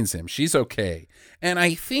finds him. She's okay. And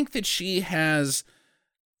I think that she has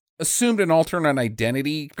assumed an alternate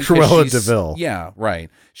identity. because Cruella she's- DeVille. Yeah, right.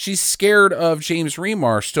 She's scared of James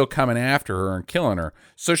Remar still coming after her and killing her.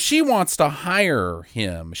 So she wants to hire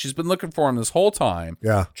him. She's been looking for him this whole time.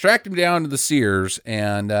 Yeah. Tracked him down to the Sears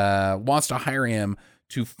and wants to hire him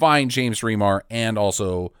to find James Remar and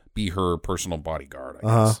also be her personal bodyguard,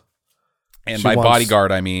 I guess. And She by wants-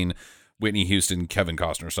 bodyguard, I mean Whitney Houston, Kevin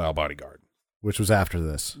Costner style bodyguard. Which was after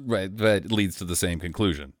this. Right, that leads to the same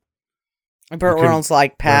conclusion. Burt Okay. Reynolds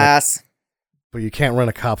like, pass. But you can't run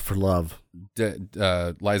a cop for love.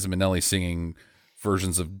 Liza Minnelli singing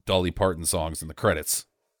versions of Dolly Parton songs in the credits.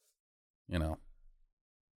 You know,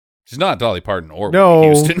 she's not Dolly Parton or Whitney No,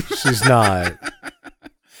 Houston. she's not.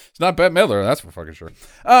 It's not Bette Midler, that's for fucking sure.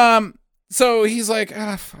 So he's like,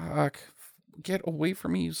 fuck, get away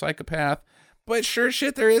from me, you psychopath. But sure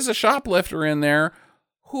shit, there is a shoplifter in there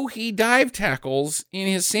who he dive tackles in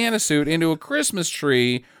his Santa suit into a Christmas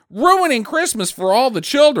tree, ruining Christmas for all the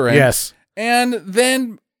children. Yes. And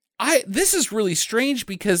then this is really strange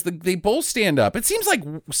because they both stand up. It seems like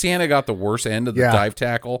Santa got the worst end of the Yeah. dive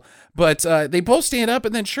tackle, but they both stand up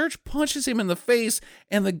and then Church punches him in the face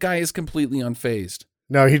and the guy is completely unfazed.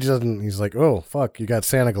 No, he doesn't. He's like, oh, fuck, you got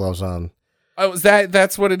Santa gloves on. Oh,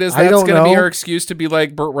 that's what it is. I That's don't going to be know. our excuse to be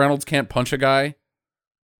like Burt Reynolds can't punch a guy.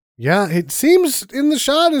 Yeah, it seems in the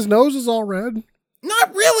shot his nose is all red.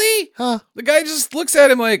 Not really. Huh. The guy just looks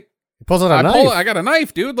at him like, He pulls out a knife. I got a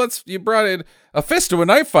knife, dude. You brought a fist to a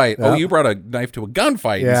knife fight. Yeah. Oh, you brought a knife to a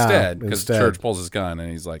gunfight Yeah, instead. Because instead. Church pulls his gun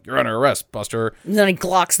and he's like, you're under arrest, Buster. And then he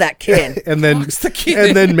glocks that kid. and then Fuck's the kid.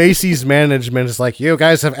 and then Macy's management is like, you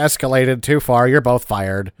guys have escalated too far. You're both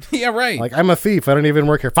fired. Yeah, right. Like, I'm a thief. I don't even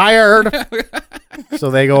work here. Fired.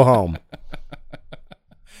 So they go home.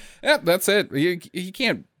 Yeah, that's it. You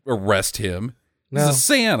can't arrest him. No. This is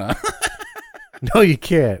Santa. No, you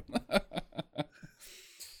can't.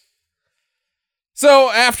 So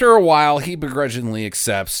after a while, he begrudgingly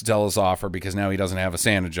accepts Della's offer because now he doesn't have a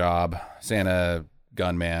Santa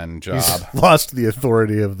gunman job. He's lost the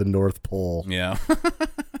authority of the North Pole. Yeah.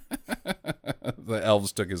 The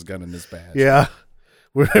elves took his gun and his badge. Yeah.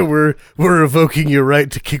 We're revoking your right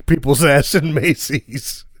to kick people's ass in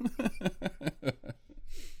Macy's.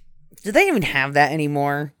 Do they even have that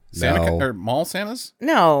anymore? Santa No. or mall Santas?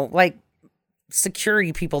 No, like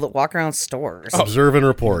security people that walk around stores. Observe and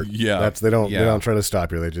report. Yeah. They don't Yeah. try to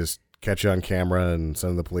stop you. They just catch you on camera and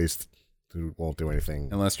send the police who won't do anything.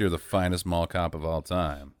 Unless you're the finest mall cop of all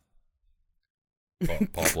time. Paul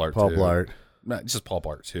Blart Paul 2. Blart. Not just Paul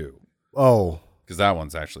Blart 2. Oh. Because that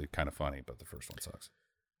one's actually kind of funny, but the first one sucks.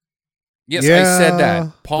 Yes, Yeah. I said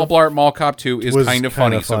that. Paul Blart Mall Cop 2 is Was kind of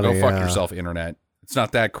kinda funny, so go funny, fuck yeah. yourself, internet. It's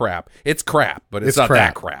not that crap. It's crap, but it's It's not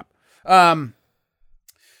that crap. crap.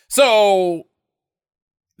 So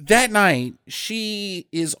that night, she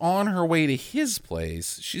is on her way to his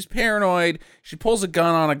place. She's paranoid. She pulls a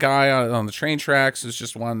gun on a guy on the train tracks. It's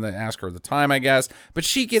just one that asked her the time, I guess. But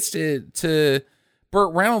she gets to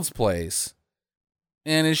Burt Reynolds' place.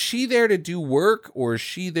 And is she there to do work, or is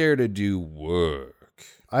she there to do work?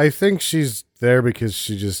 I think she's there because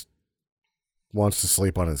she just wants to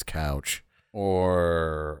sleep on his couch.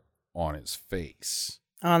 Or on his face?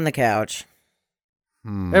 On the couch.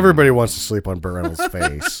 Everybody wants to sleep on Burt Reynolds'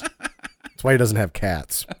 face. That's why he doesn't have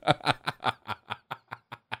cats.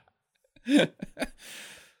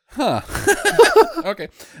 Huh. Okay.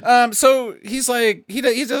 So he's like, he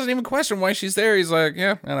doesn't even question why she's there. He's like,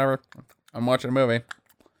 yeah, whatever. I'm watching a movie.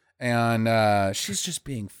 And she's just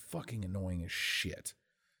being fucking annoying as shit.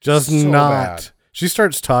 Just So not. bad. She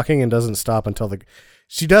starts talking and doesn't stop until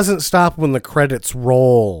she doesn't stop when the credits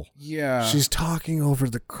roll. Yeah. She's talking over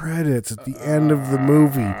the credits at the end of the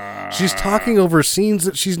movie. She's talking over scenes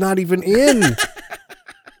that she's not even in.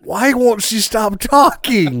 Why won't she stop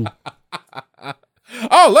talking?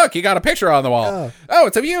 Oh, look, you got a picture on the wall. Oh,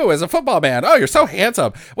 it's of you as a football man. Oh, you're so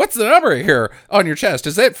handsome. What's the number here on your chest?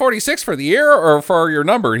 Is it 46 for the year or for your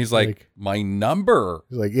number? And he's like, my number.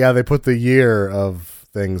 He's like, yeah, they put the year of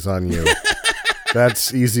things on you.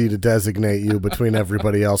 That's easy to designate you between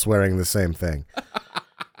everybody else wearing the same thing.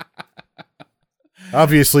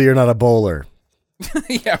 Obviously, you're not a bowler.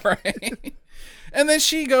 Yeah, right. And then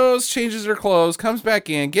she goes, changes her clothes, comes back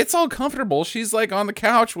in, gets all comfortable. She's like on the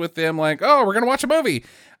couch with them, like, oh, we're going to watch a movie.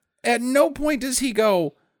 At no point does he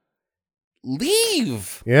go,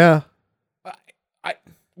 leave. Yeah.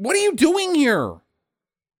 What are you doing here?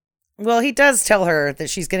 Well, he does tell her that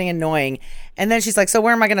she's getting annoying. And then she's like, so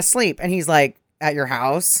where am I going to sleep? And he's like, at your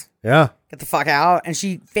house. Yeah. Get the fuck out. And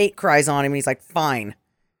she fake cries on him. And he's like, fine.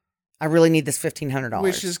 I really need this $1,500.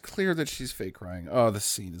 Which is clear that she's fake crying. Oh, this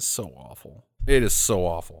scene is so awful. It is so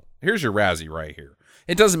awful. Here's your Razzie right here.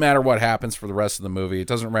 It doesn't matter what happens for the rest of the movie. It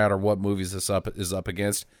doesn't matter what movies this is up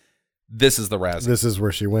against. This is the Razzie. This is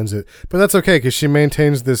where she wins it. But that's okay because she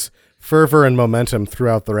maintains this fervor and momentum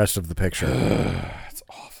throughout the rest of the picture. It's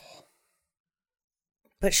awful.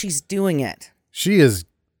 But she's doing it. She is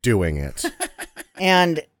doing it.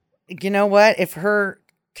 And you know what? If her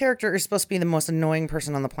character is supposed to be the most annoying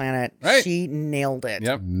person on the planet, Right. she nailed it.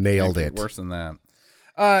 Yep. Nailed Can't it. get worse than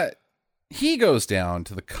that. He goes down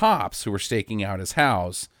to the cops who were staking out his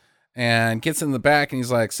house and gets in the back and he's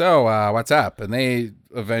like, so what's up? And they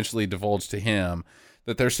eventually divulge to him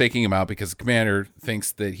that they're staking him out because the commander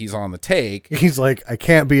thinks that he's on the take. He's like, I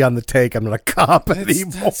can't be on the take. I'm not a cop That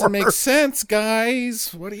anymore. doesn't make sense,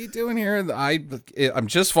 guys. What are you doing here? I'm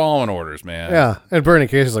just following orders, man. Yeah. And Bernie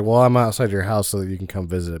Case is like, well, I'm outside your house so that you can come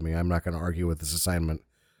visit me. I'm not going to argue with this assignment.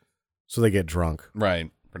 So they get drunk. Right,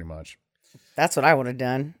 pretty much. That's what I would have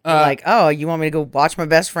done. Like, oh, you want me to go watch my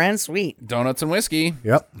best friend? Sweet. Donuts and whiskey.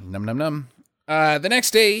 Yep. Num, num, num. The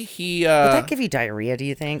next day, he... Would that give you diarrhea, do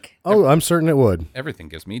you think? Oh, I'm certain it would. everything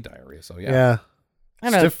gives me diarrhea, so yeah. Yeah. I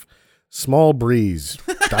know. Stiff, small breeze,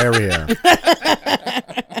 diarrhea.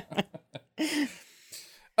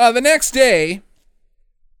 The next day,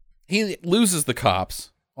 he loses the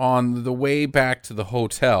cops on the way back to the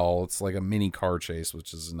hotel. It's like a mini car chase,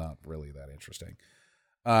 which is not really that interesting.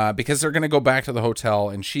 Because they're going to go back to the hotel,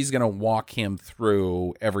 and she's going to walk him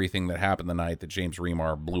through everything that happened the night that James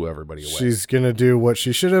Remar blew everybody away. She's going to do what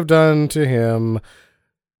she should have done to him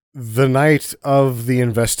the night of the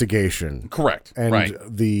investigation Correct. and right.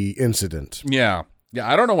 the incident. Yeah.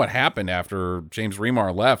 Yeah, I don't know what happened after James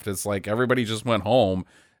Remar left. It's like everybody just went home,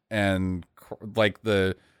 and like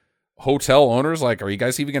the hotel owners, like, are you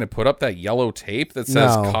guys even going to put up that yellow tape that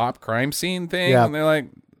says No. cop crime scene thing? Yeah. And they're like,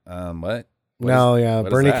 what? No, What yeah. is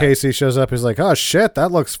Bernie that? Casey shows up. He's like, oh, shit,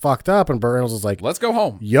 that looks fucked up. And Burt Reynolds is like, Let's go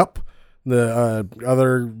home. yup. The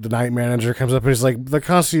night manager comes up and he's like, the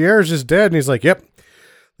concierge is dead. And he's like, yep,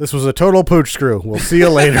 this was a total pooch screw. We'll see you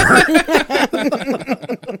later.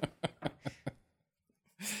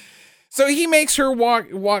 So he makes her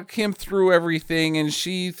walk him through everything, and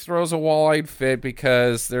she throws a wall-eyed fit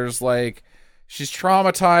because there's like, she's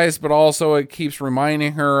traumatized, but also it keeps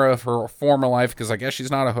reminding her of her former life because I guess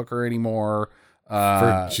she's not a hooker anymore.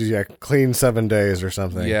 She's clean 7 days or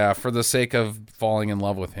something. Yeah, for the sake of falling in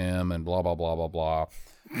love with him and blah, blah, blah, blah, blah.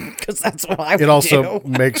 Because that's what I would It also do.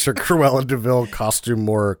 makes her Cruella de Vil costume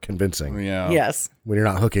more convincing Yeah. Yes. when you're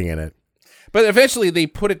not hooking in it. But eventually they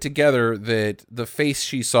put it together that the face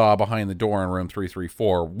she saw behind the door in room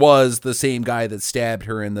 334 was the same guy that stabbed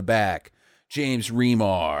her in the back, James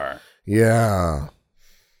Remar. Yeah.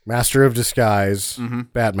 Master of disguise,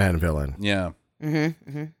 Batman villain. Yeah.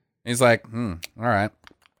 He's like, all right,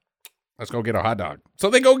 let's go get a hot dog. So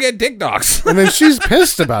they go get dick dogs. And then she's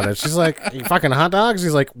pissed about it. She's like, "You fucking hot dogs?"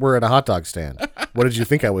 He's like, "We're at a hot dog stand. What did you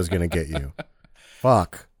think I was gonna get you?"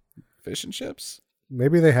 Fuck. Fish and chips.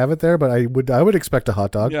 Maybe they have it there, but I would expect a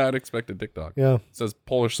hot dog. Yeah, I'd expect a dick dog. Yeah. It says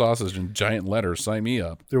Polish sausage in giant letters. Sign me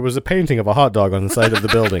up. There was a painting of a hot dog on the side of the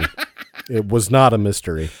building. It was not a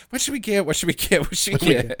mystery. What should we get? What should we get? What should we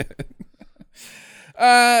get?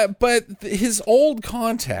 But his old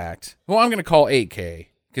contact, who I'm going to call 8K,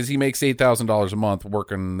 because he makes $8,000 a month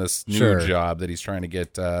working this new Sure. job that he's trying to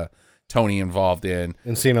get Tony involved in.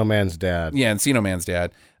 Encino Man's dad. Yeah, Encino Man's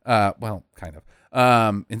dad. Well, kind of.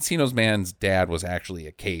 Encino Man's dad was actually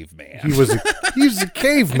a caveman. He's a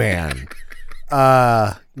caveman.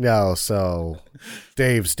 No, so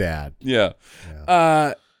Dave's dad. Yeah.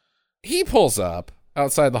 He pulls up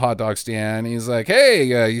outside the hot dog stand. He's like,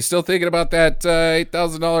 "Hey, you still thinking about that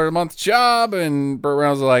 $8,000 a month job?" And Burt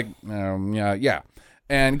Reynolds is like, yeah.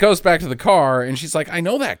 And goes back to the car, and she's like, "I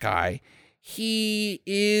know that guy. He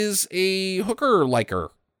is a hooker liker.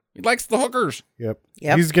 He likes the hookers. Yep.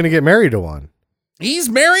 Yep. He's gonna get married to one. He's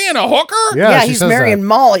marrying a hooker?" Yeah, Yeah, she he's says marrying that.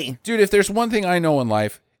 Molly. Dude, if there's one thing I know in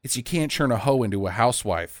life, it's you can't turn a hoe into a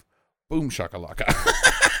housewife. Boom shakalaka.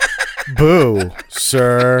 Boo,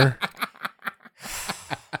 sir.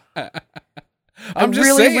 I I'm just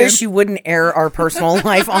really saying. wish you wouldn't air our personal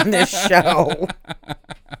life on this show.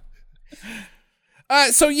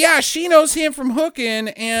 So yeah, she knows him from hooking,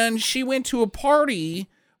 and she went to a party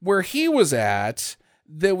where he was at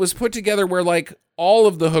that was put together where like all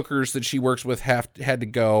of the hookers that she works with had to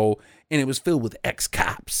go, and it was filled with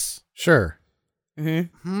ex-cops. Sure. Well,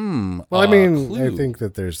 I mean, clue. I think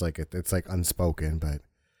that there's like it's like unspoken, but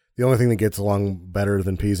the only thing that gets along better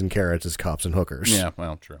than peas and carrots is cops and hookers. Yeah,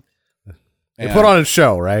 well, true. They put on a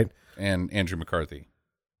show, right? And Andrew McCarthy.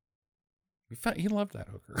 He loved that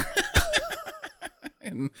hooker.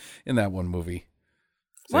 in that one movie.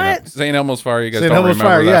 What? St. Elmo's Fire. You guys St. don't Elmo's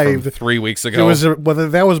remember Fire, that yeah, from 3 weeks It ago? was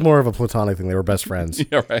that was more of a platonic thing. They were best friends,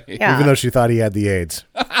 yeah, right. Yeah. even though she thought he had the AIDS.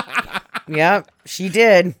 Yep, she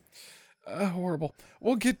did. Horrible.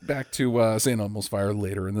 We'll get back to St. Elmo's Fire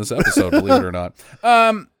later in this episode, believe it or not.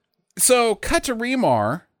 So cut to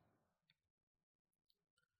Remar.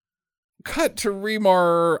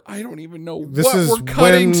 I don't even know This what is we're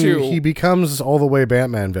cutting when to. he becomes all the way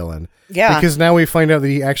Batman villain. Yeah. Because now we find out that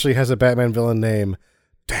he actually has a Batman villain name,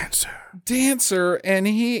 Dancer, and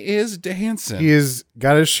he is dancing. He has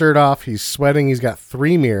got his shirt off. He's sweating. He's got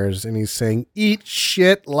 3 mirrors, and he's saying, "Eat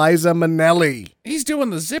shit, Liza Minnelli." He's doing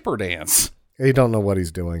the zipper dance. I don't know what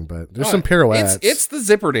he's doing, but there's some pirouettes. It's the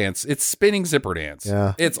zipper dance. It's spinning zipper dance.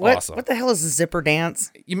 Yeah. It's What, awesome. what the hell is a zipper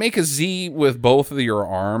dance? You make a Z with both of your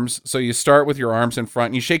arms. So you start with your arms in front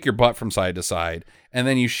and you shake your butt from side to side, and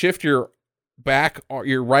then you shift your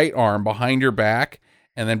right arm behind your back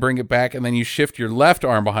and then bring it back, and then you shift your left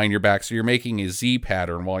arm behind your back. So you're making a Z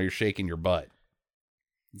pattern while you're shaking your butt.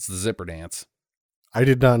 It's the zipper dance. I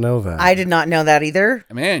did not know that. I did not know that either.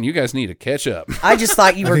 Man, you guys need to catch up. I just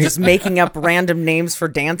thought you were just making up random names for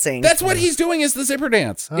dancing. That's what he's doing is the zipper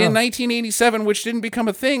dance in 1987, which didn't become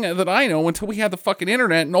a thing that I know until we had the fucking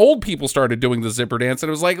internet and old people started doing the zipper dance. And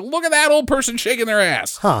it was like, look at that old person shaking their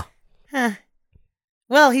ass. Huh.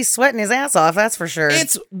 Well, he's sweating his ass off, that's for sure.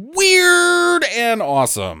 It's weird and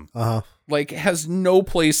awesome. Uh-huh. Like, has no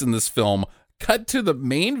place in this film. Cut to the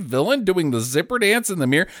main villain doing the zipper dance in the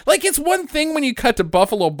mirror. Like, it's one thing when you cut to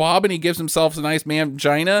Buffalo Bob and he gives himself a nice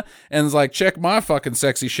mangina and is like, check my fucking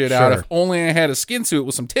sexy shit out. Sure. If only I had a skin suit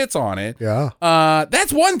with some tits on it. Yeah.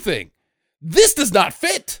 That's one thing. This does not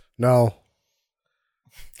fit. No.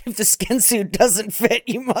 If the skin suit doesn't fit,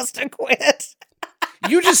 you must have quit.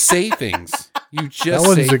 You just say things. You just That say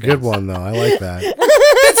one's a things. good one, though. I like that.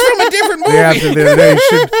 That's from a different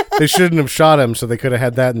movie. They shouldn't have shot him, so they could have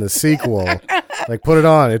had that in the sequel. Like, put it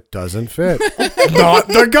on. It doesn't fit. Not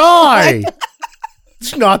the guy.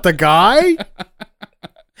 It's not the guy.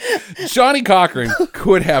 Johnny Cochran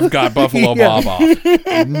could have got Buffalo Bob off.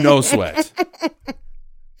 No sweat.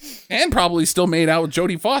 And probably still made out with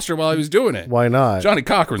Jodie Foster while he was doing it. Why not? Johnny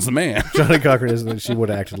Cochran's the man. Johnny Cochran isn't. She would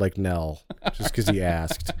have acted like Nell just because he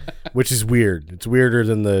asked, which is weird. It's weirder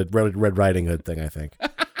than the Red Riding Hood thing, I think.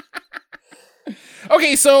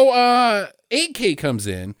 Okay, so 8K comes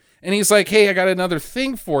in and he's like, hey, I got another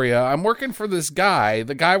thing for you. I'm working for this guy,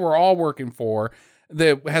 the guy we're all working for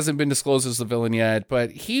that hasn't been disclosed as the villain yet,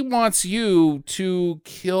 but he wants you to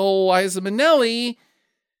kill Liza Minnelli.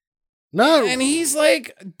 No. And he's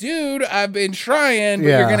like, dude, I've been trying, but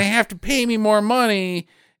Yeah. you're going to have to pay me more money.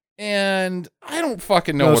 And I don't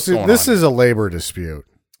fucking know No, what's see, going this on. is a labor dispute.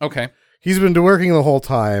 Okay. He's been working the whole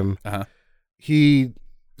time. Uh-huh. he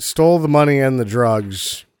stole the money and the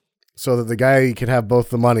drugs so that the guy could have both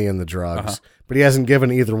the money and the drugs, but he hasn't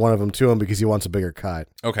given either one of them to him because he wants a bigger cut.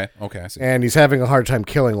 Okay, I see. And he's having a hard time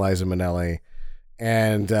killing Liza Minnelli.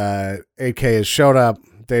 And 8K has showed up,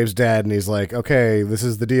 Dave's dad, and he's like, okay, this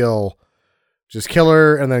is the deal. Just kill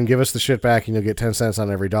her and then give us the shit back and you'll get 10 cents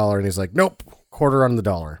on every dollar. And he's like, nope, quarter on the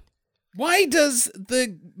dollar. Why does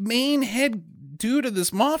the main head dude of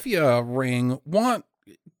this mafia ring want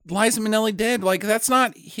Liza Minnelli dead? Like, that's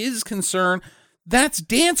not his concern. That's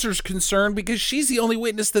Dancer's concern because she's the only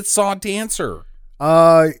witness that saw Dancer.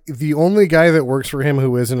 The only guy that works for him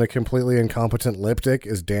who isn't a completely incompetent lipstick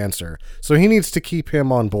is Dancer. So he needs to keep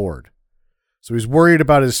him on board. So he's worried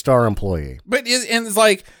about his star employee. But it's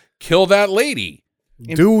like, kill that lady.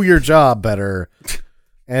 Do your job better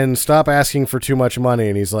and stop asking for too much money.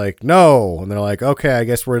 And he's like, no. And they're like, okay, I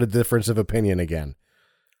guess we're at a difference of opinion again.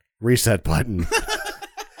 Reset button.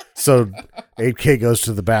 So 8K goes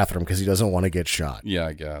to the bathroom because he doesn't want to get shot. Yeah,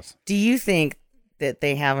 I guess. Do you think that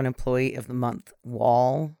they have an employee of the month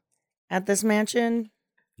wall at this mansion?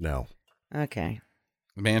 No. Okay.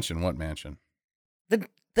 Mansion? What mansion? The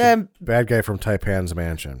Bad guy from Taipan's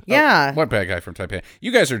mansion. yeah. What bad guy from Taipei?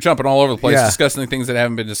 You guys are jumping all over the place Yeah. discussing things that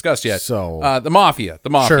haven't been discussed yet. So the mafia,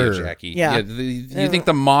 Sure. Jackie. Yeah. You think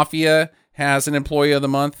the mafia has an employee of the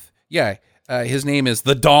month? Yeah. His name is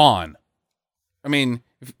the Dawn. I mean,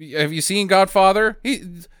 have you seen Godfather?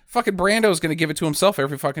 Fucking Brando's going to give it to himself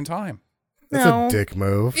every fucking time. that's No. a dick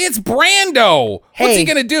move. It's Brando. What's he Hey.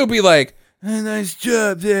 going to do? Be like, nice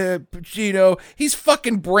job there, Pacino. He's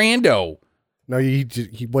fucking Brando. No, he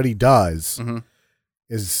what he does Mm-hmm.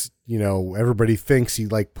 is, everybody thinks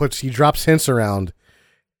he drops hints around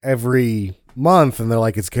every month and they're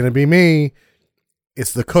like, it's going to be me.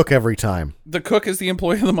 It's the cook every time. The cook is the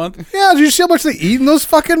employee of the month. Yeah, did you see how much they eat in those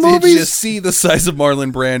fucking Did movies? you see the size of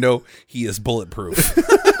Marlon Brando? He is bulletproof.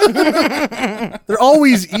 They're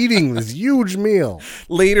always eating this huge meal.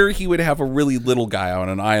 Later, he would have a really little guy on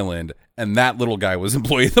an island, and that little guy was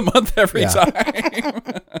employee of the month every Yeah. time.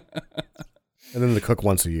 And then the cook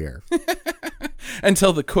once a year.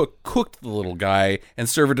 Until the cook cooked the little guy and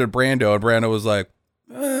served it to Brando, and Brando was like,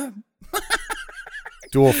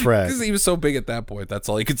 Dual threat. because he was so big at that point, that's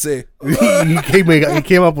all he could say. he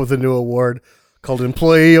came up with a new award called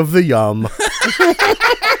Employee of the Yum.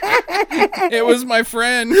 It was my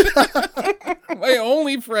friend. My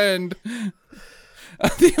only friend.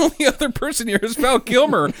 The only other person here is Val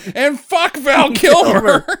Kilmer. And fuck Val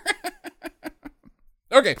Kilmer.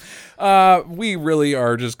 Okay. We really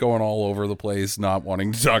are just going all over the place, not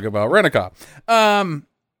wanting to talk about Rent-A-Cop.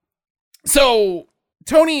 So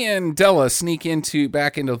Tony and Della sneak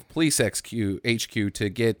back into the police HQ to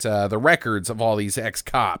get the records of all these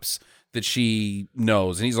ex-cops that she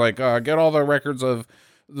knows. And he's like, get all the records of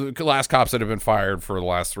the last cops that have been fired for the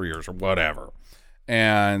last 3 years or whatever.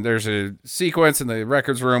 And there's a sequence in the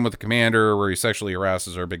records room with the commander where he sexually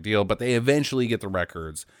harasses her, big deal. But they eventually get the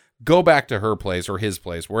records, go back to her place or his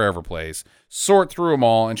place, wherever place, sort through them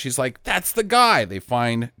all. And she's like, that's the guy. They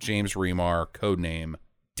find James Remar, codename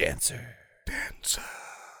Dancer.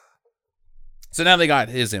 So now they got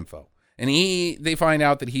his info. And they find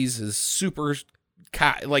out that he's a super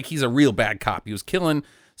he's a real bad cop. He was killing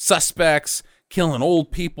suspects, killing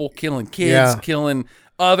old people, killing kids, killing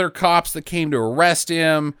other cops that came to arrest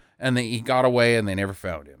him, and he got away and they never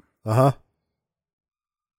found him. Uh-huh.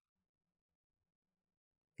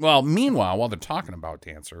 Well, meanwhile, while they're talking about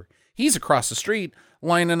Dancer, he's across the street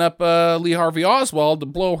lining up Lee Harvey Oswald to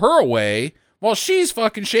blow her away while she's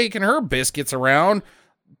fucking shaking her biscuits around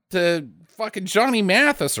to fucking Johnny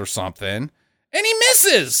Mathis or something, and he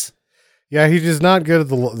misses. Yeah, he's just not good at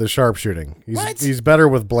the sharpshooting. He's better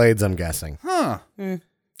with blades, I'm guessing. Huh.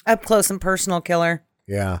 Up close and personal killer.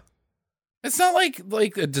 Yeah. It's not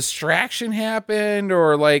like a distraction happened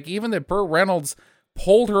or like even that Burt Reynolds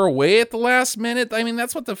pulled her away at the last minute. I mean,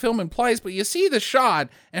 that's what the film implies, but you see the shot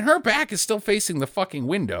and her back is still facing the fucking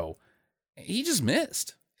window. He just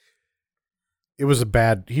missed. It was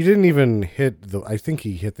he didn't even hit I think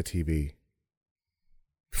he hit the TV.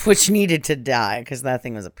 Which needed to die because that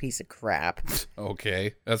thing was a piece of crap.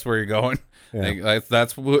 Okay, that's where you're going. Yeah.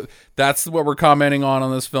 That's what we're commenting on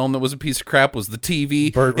this film that was a piece of crap was the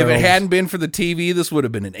TV. Burt If it Reynolds. hadn't been for the TV, this would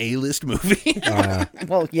have been an A-list movie.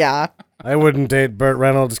 Well, yeah. I wouldn't date Burt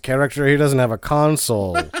Reynolds' character. He doesn't have a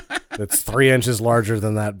console that's 3 inches larger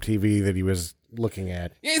than that TV that he was looking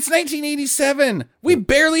at. It's 1987. We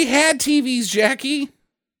barely had TVs, Jackie.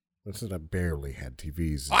 This is I barely had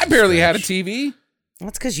TVs. I barely had a TV.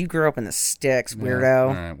 That's because you grew up in the sticks, Yeah, weirdo.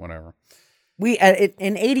 all right, whatever. We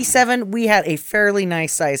in '87 we had a fairly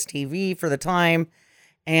nice sized TV for the time,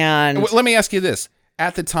 And Let me ask you this.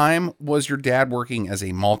 At the time, was your dad working as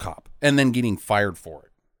a mall cop and then getting fired for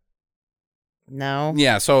it? no,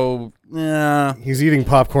 Yeah, so, He's eating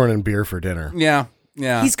popcorn and beer for dinner. yeah.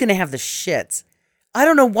 he's going to have the shits. I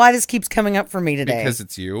don't know why this keeps coming up for me today. Because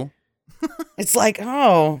it's you. It's like,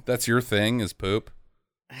 oh, That's your thing is poop.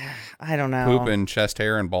 I don't know. Poop and chest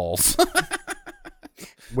hair and balls.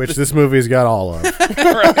 Which this movie's got all of.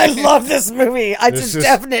 I love this movie. I just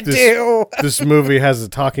definitely do. This movie has a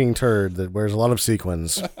talking turd that wears a lot of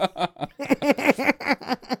sequins.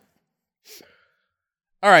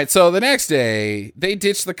 All right, so the next day, they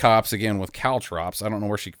ditch the cops again with caltrops. I don't know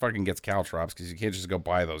where she fucking gets caltrops because you can't just go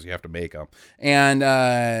buy those. You have to make them. And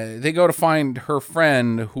they go to find her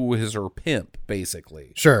friend who is her pimp,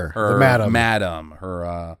 basically. Sure, Her the madam. Madam.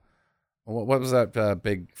 Her, what was that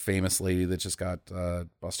big famous lady that just got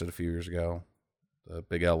busted a few years ago? The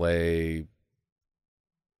big L.A.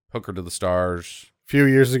 hooker to the stars. Few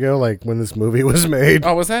years ago, like when this movie was made.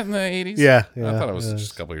 Oh, was that in the 80s? Yeah. I thought it was yeah.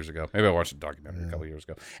 just a couple years ago. Maybe I watched a documentary a couple years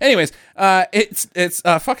ago. Anyways, it's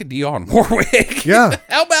fucking Dionne Warwick. Yeah.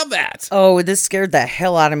 How about that? Oh, this scared the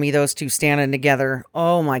hell out of me, those two standing together.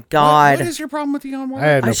 Oh, my God. What is your problem with Dionne Warwick? I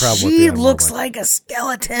had no problem with She Dionne looks Warwick. like a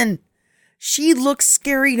skeleton. She looks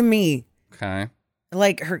scary to me. Okay.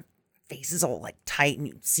 Like her face is all like tight and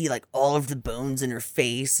you see like all of the bones in her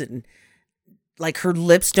face and like her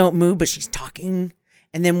lips don't move, but she's talking.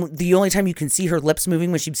 And then the only time you can see her lips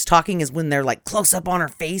moving when she's talking is when they're like close up on her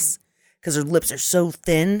face because her lips are so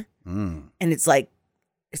thin. And it's like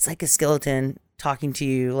a skeleton talking to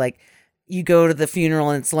you. Like you go to the funeral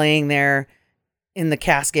and it's laying there in the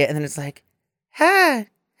casket and then it's like, hi,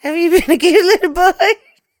 have you been a good little boy?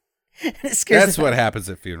 And it scares That's what happens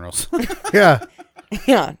at funerals. Yeah.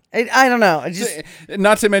 Yeah, I don't know. I just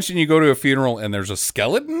Not to mention you go to a funeral and there's a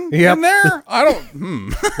skeleton Yep. in there? I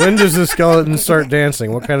don't... When does the skeleton start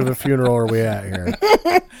dancing? What kind of a funeral are we at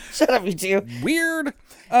here? shut up, you two. Weird.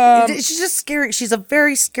 She's just scary. She's a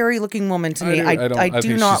very scary looking woman to me. I do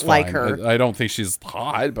think not she's like fine. her. I don't think she's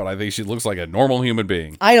hot, but I think she looks like a normal human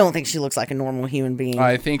being. I don't think she looks like a normal human being.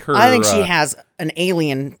 I think her... I think she has an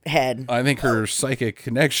alien head. I think her psychic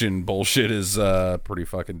connection bullshit is pretty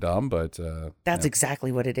fucking dumb, but That's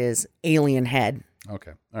exactly what it is. Alien head.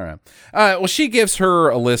 okay, all right. Well, she gives her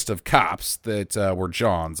a list of cops that were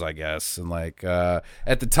John's, I guess, and like at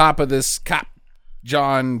the top of this cop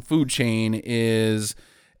John food chain is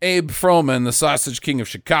Abe Froman, the Sausage King of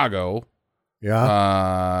Chicago.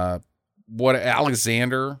 Yeah. What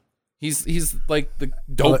Alexander? He's like the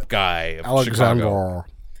dope guy of Chicago. Alexander.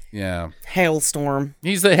 Yeah, Hailstorm.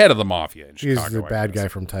 he's the head of the mafia in He's Chicago. the I bad guess. guy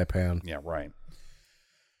from Taipan. Yeah, right.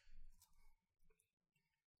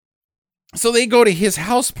 So they go to his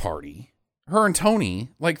house party. Her and Tony,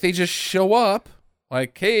 like they just show up.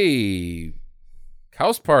 Like, hey,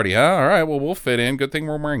 house party, huh? All right, well, we'll fit in. Good thing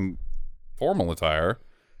we're wearing formal attire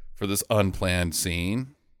for this unplanned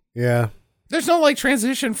scene. Yeah. There's no like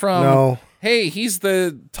transition from, No. hey, he's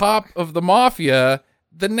the top of the mafia.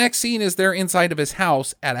 The next scene is they're inside of his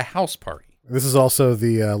house at a house party. This is also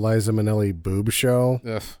the Liza Minnelli boob show.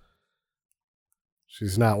 Ugh.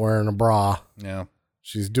 She's not wearing a bra. Yeah.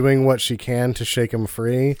 She's doing what she can to shake him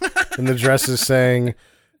free. And the dress is saying,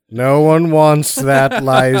 no one wants that,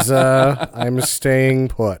 Liza. I'm staying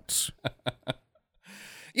put.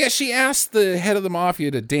 Yeah, she asked the head of the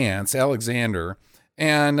mafia to dance, Alexander,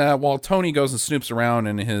 and while Tony goes and snoops around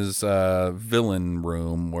in his villain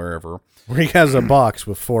room, wherever. Where he has a box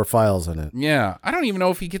with 4 files in it. Yeah, I don't even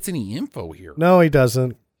know if he gets any info here. No, he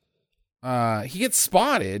doesn't. He gets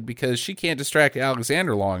spotted because she can't distract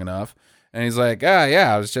Alexander long enough. And he's like,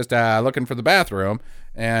 yeah, I was just looking for the bathroom.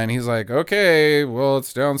 And he's like, okay, well,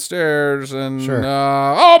 it's downstairs. And, Sure.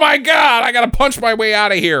 Oh my God, I got to punch my way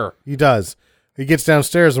out of here. He does. He gets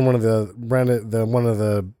downstairs and one of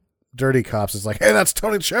the dirty cops is like, hey, that's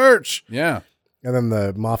Tony Church. Yeah. And then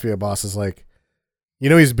the mafia boss is like, you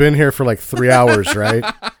know, he's been here for like 3 hours, right?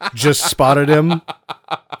 Just spotted him.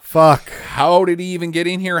 Fuck. How did he even get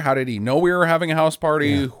in here? How did he know we were having a house party?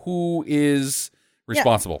 Yeah. Who is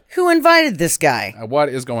responsible? Who invited this guy? What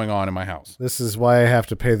is going on in my house? This is why I have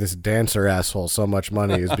to pay this dancer asshole so much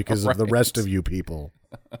money is because of the Right. rest of you people.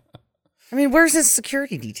 I mean, where's his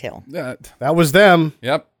security detail? That was them,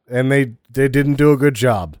 Yep. and they didn't do a good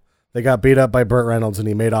job. They got beat up by Burt Reynolds, and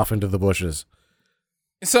he made off into the bushes.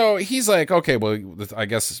 So he's like, okay, well, I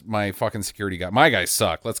guess my fucking security guy, my guys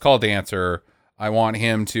suck. Let's call Dancer. I want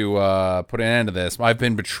him to put an end to this. I've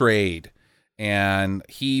been betrayed. And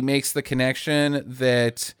he makes the connection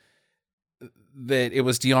that that it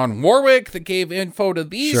was Dionne Warwick that gave info to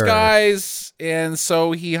these Sure. guys, and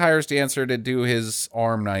so he hires Dancer to do his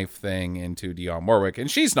arm knife thing into Dionne Warwick, and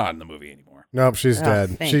she's not in the movie anymore. Nope, she's Oh,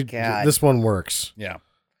 dead. thank God. This one works. Yeah.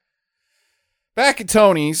 Back at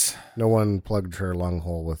Tony's, No one plugged her lung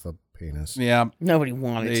hole with a penis. yeah, Nobody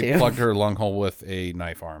wanted they to. plugged her lung hole with a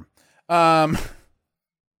knife arm.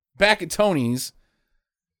 Back at Tony's,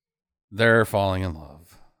 they're falling in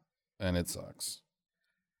love, and it sucks.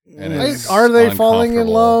 And it's Are they falling in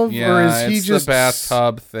uncomfortable. love, Yeah, or is he it's just the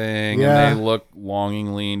bathtub thing? Yeah. And they look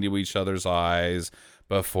longingly into each other's eyes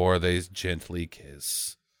before they gently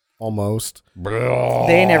kiss. almost?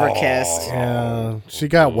 They never kissed. Yeah, she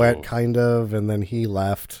got wet, kind of, and then he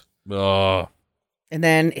left. Ugh. And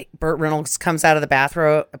then Burt Reynolds comes out of the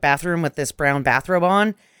bathroom with this brown bathrobe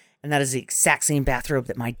on, and that is the exact same bathrobe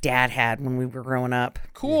that my dad had when we were growing up.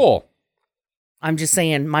 Cool. I'm just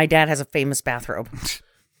saying, my dad has a famous bathrobe.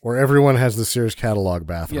 Where everyone has the Sears catalog Yeah,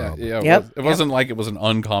 bathrobe. yeah. Yep, It wasn't like it was an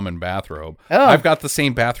uncommon bathrobe. Oh. I've got the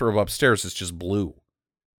same bathrobe upstairs. It's just blue.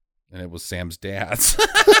 And it was Sam's dad's.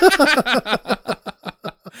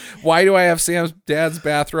 Why do I have Sam's dad's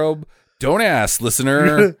bathrobe? Don't ask,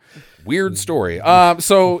 listener. Weird story.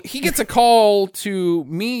 So he gets a call to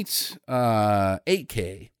meet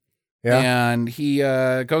 8K. Yeah. And he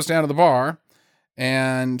goes down to the bar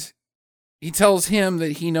and he tells him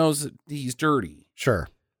that he knows that he's dirty. Sure.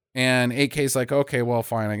 And 8K's like, okay, well,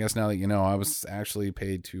 fine. I guess now that you know, I was actually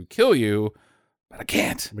paid to kill you, but I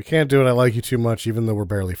can't. We can't do it. I like you too much, even though we're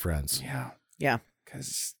barely friends. Yeah. Yeah.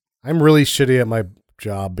 Because, I'm really shitty at my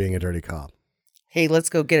job being a dirty cop. Hey, let's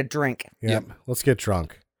go get a drink. Yep. Let's get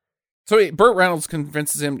drunk. so Burt Reynolds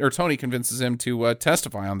convinces him, or Tony convinces him to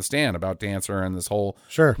testify on the stand about Dancer and this whole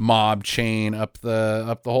Sure. mob chain up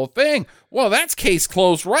the whole thing. Well, that's case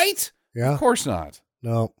closed, right? Yeah. Of course not.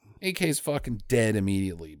 No. 8K's fucking dead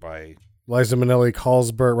immediately by Liza Minnelli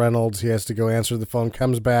calls Burt Reynolds. He has to go answer the phone.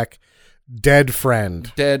 Comes back. Dead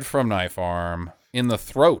friend. dead from knife arm in the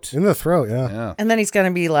throat. In the throat, yeah. Yeah. And then he's going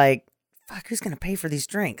to be like, fuck, who's going to pay for these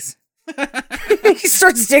drinks? He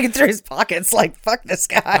starts digging through his pockets like, fuck this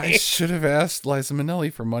I guy. should have asked Liza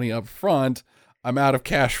Minnelli for money up front. I'm out of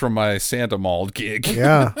cash from my Santa Mauled gig.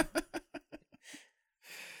 Yeah.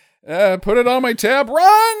 Put it on my tab.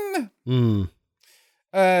 Run.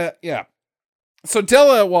 Yeah. So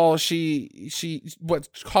Della, while she what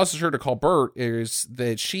causes her to call Burt is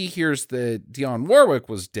that she hears that Dionne Warwick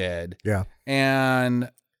was dead, Yeah. and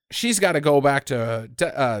she's got to go back to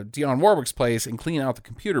Dionne Warwick's place and clean out the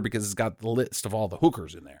computer because it's got the list of all the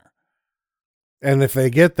hookers in there. And if they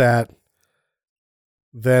get that,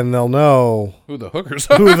 then they'll know Who the hookers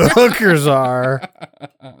are. who the hookers are.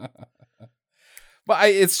 But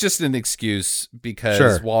it's just an excuse because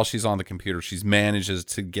Sure. while she's on the computer, she manages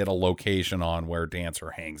to get a location on where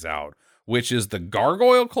Dancer hangs out, which is the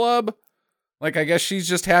Gargoyle Club. Like, I guess she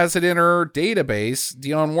just has it in her database,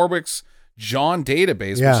 Dionne Warwick's John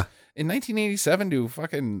database. Yeah. Which in 1987, do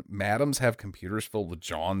fucking madams have computers filled with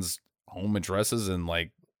John's home addresses and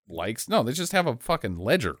like likes? No, they just have a fucking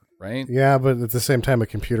ledger, right? Yeah, but at the same time, a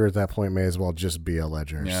computer at that point may as well just be a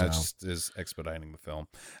ledger. Yeah, so. it just is expediting the film.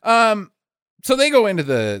 So they go into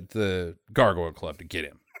the Gargoyle Club to get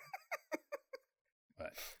him.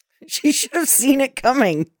 She should have seen it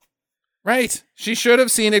coming. Right. She should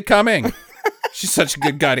have seen it coming. She's such a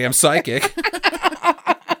good goddamn psychic.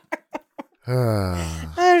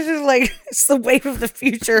 Ah. I was just like, it's the wave of the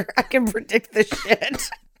future. I can predict this shit.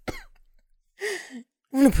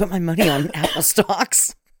 I'm going to put my money on Apple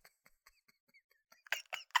stocks.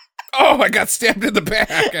 Oh, I got stabbed in the back.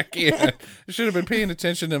 I can't. I should have been paying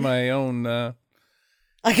attention to my own. I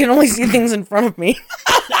can only see things in front of me.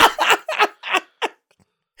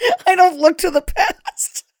 I don't look to the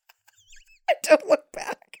past. I don't look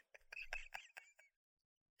back.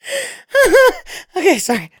 Okay,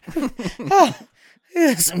 sorry. Oh,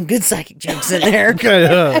 there's some good psychic jokes in there.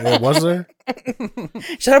 Okay, was there?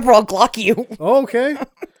 Shut up or I'll glock you. Okay.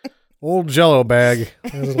 Old Jello bag.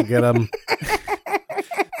 That'll get him.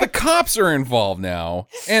 The cops are involved now,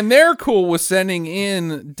 and they're cool with sending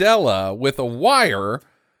in Della with a wire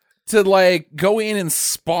to like go in and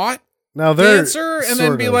spot Now they're Dancer, and then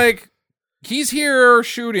sort be of- like, "He's here,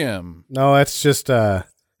 shoot him." No, that's just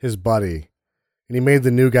his buddy, and he made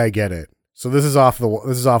the new guy get it. So this is off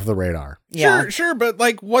the radar. Yeah. Sure, but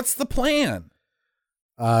like, what's the plan?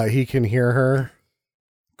 He can hear her.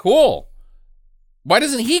 Cool. Why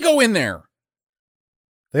doesn't he go in there?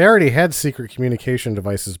 They already had secret communication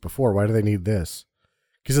devices before. Why do they need this?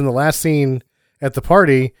 Because in the last scene at the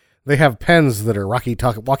party, they have pens that are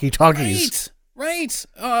walkie-talkies. Right.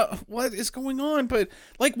 What is going on? But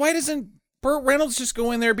like, why doesn't Burt Reynolds just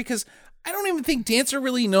go in there? Because I don't even think Dancer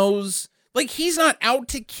really knows. Like, he's not out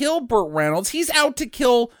to kill Burt Reynolds. He's out to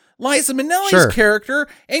kill Liza Minnelli's character.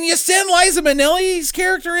 And you send Liza Minnelli's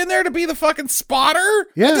character in there to be the fucking spotter?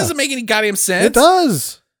 Yeah. That doesn't make any goddamn sense. It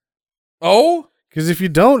does. Oh? Because if you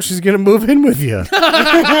don't, she's going to move in with you. It's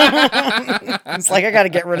like, I got to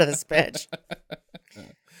get rid of this bitch.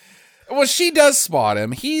 Well, she does spot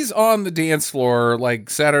him. He's on the dance floor like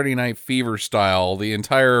Saturday Night Fever style. The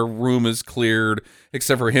entire room is cleared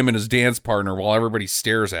except for him and his dance partner while everybody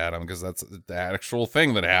stares at him because that's the actual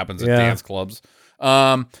thing that happens at dance clubs.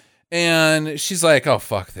 And she's like, oh,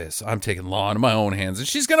 fuck this. I'm taking law into my own hands. And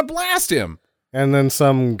she's going to blast him. And then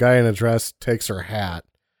some guy in a dress takes her hat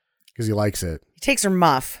because he likes it. He takes her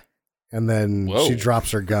muff. And then she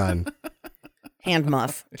drops her gun. Hand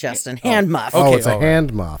muff, Justin. Hand muff. Oh, it's a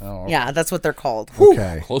hand muff. Oh, okay. Yeah, that's what they're called.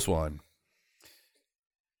 Okay. Close one.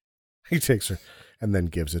 He takes her and then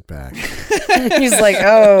gives it back. He's like,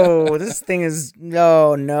 oh, this thing is,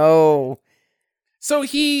 no. So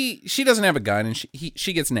she doesn't have a gun, and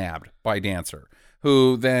she gets nabbed by Dancer,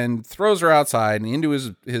 who then throws her outside and into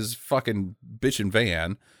his fucking bitchin'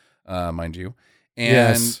 van, mind you.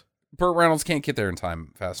 And Burt Reynolds can't get there in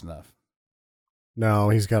time fast enough. No,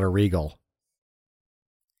 he's got a Regal.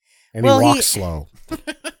 And Well, he walks slow.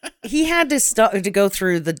 He had to go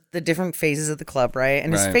through the different phases of the club, right?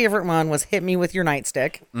 And his favorite one was hit me with your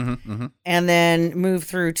nightstick. And then move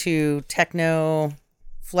through to techno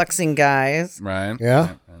flexing guys. Right.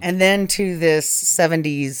 Yeah. And then to this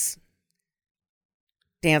 70s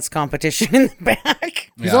dance competition in the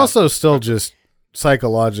back. He's also still just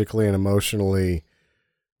psychologically and emotionally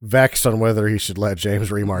vexed on whether he should let James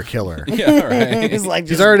Remar kill her. Yeah, right. He's like,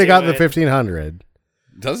 He's already got the 1,500.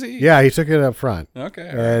 Does he? Yeah, he took it up front. Okay.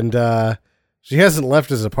 And she hasn't left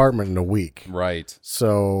his apartment in a week. Right.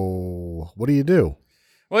 So what do you do?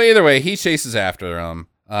 Well, either way, he chases after him,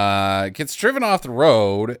 gets driven off the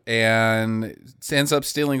road, and ends up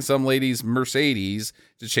stealing some lady's Mercedes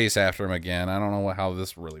to chase after him again. I don't know how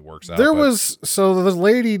this really works out. So the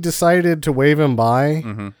lady decided to wave him by,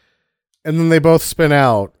 and then they both spin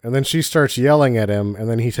out, and then she starts yelling at him, and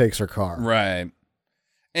then he takes her car. Right.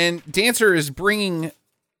 And Dancer is bringing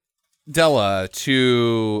Della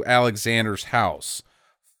to Alexander's house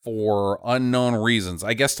for unknown reasons.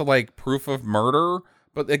 I guess to like proof of murder.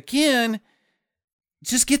 But again,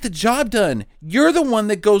 just get the job done. You're the one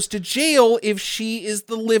that goes to jail if she is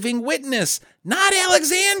the living witness, not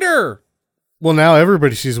Alexander. Well, now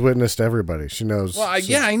she's witnessed everybody. She knows. Well,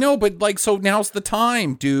 yeah, I know, but like, so now's the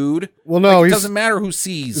time, dude. Well, no, it doesn't matter who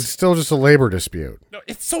sees. It's still just a labor dispute. No,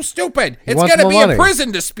 it's so stupid. It's wants going to more be money. a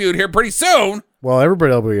prison dispute here pretty soon. Well,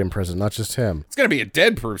 everybody will be in prison, not just him. It's going to be a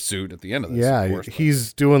dead pursuit at the end of this. Yeah, of course,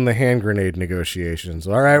 he's doing the hand grenade negotiations.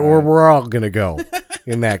 All right, we're all going to go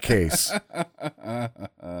in that case.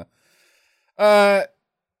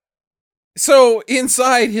 So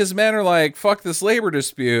inside, his men are like, fuck this labor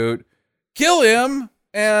dispute, kill him.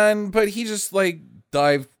 But he just like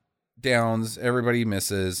dive downs, everybody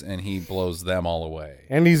misses, and he blows them all away.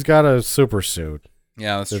 And he's got a super suit.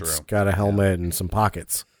 Yeah, that's It's true. got a helmet and some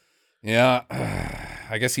pockets. Yeah.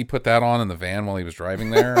 I guess he put that on in the van while he was driving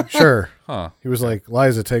there. Sure. Huh. He was like,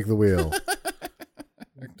 Liza, take the wheel.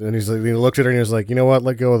 Then he looked at her and he was like, you know what?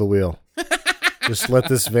 Let go of the wheel. Just let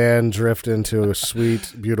this van drift into a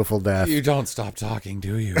sweet, beautiful death. You don't stop talking,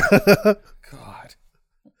 do you? God.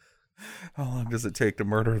 How long does it take to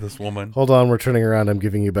murder this woman? Hold on, we're turning around. I'm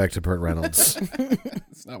giving you back to Burt Reynolds.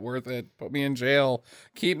 It's not worth it. Put me in jail.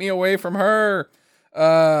 Keep me away from her.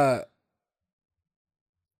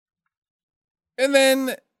 And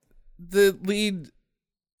then the lead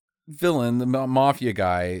villain, the mafia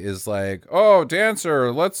guy, is like, oh,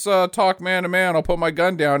 Dancer, let's talk man to man. I'll put my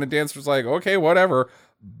gun down. And Dancer's like, okay, whatever.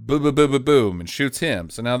 Boom, boom, boom, boom, boom, and shoots him.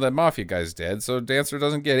 So now that mafia guy's dead, so Dancer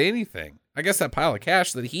doesn't get anything. I guess that pile of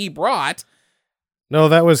cash that he brought. No,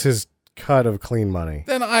 that was his cut of clean money.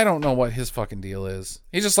 Then I don't know what his fucking deal is.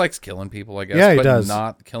 He just likes killing people, I guess. Yeah, he but does.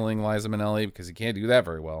 Not killing Liza Minnelli because he can't do that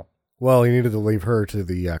very well. Well, he needed to leave her to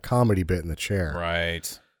the comedy bit in the chair.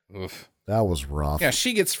 Right. Oof. That was rough. Yeah,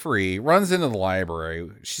 she gets free, runs into the library.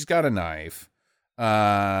 She's got a knife.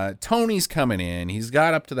 Tony's coming in. He's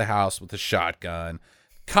got up to the house with a shotgun.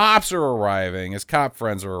 Cops are arriving. His cop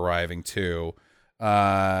friends are arriving too.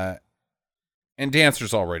 And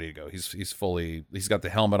Dancer's all ready to go. He's got the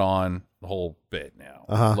helmet on, the whole bit now.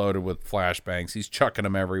 Loaded with flashbangs. He's chucking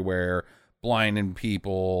them everywhere, blinding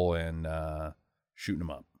people and shooting them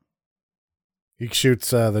up. He shoots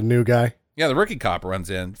the new guy. Yeah, the rookie cop runs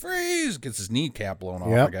in, freeze, gets his kneecap blown off,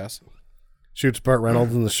 Yep. I guess. Shoots Burt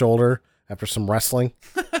Reynolds in the shoulder after some wrestling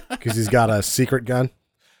because he's got a secret gun.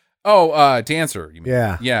 Oh, Dancer. You mean.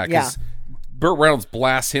 Yeah. Yeah, because Burt Reynolds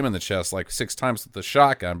blasts him in the chest like 6 times with the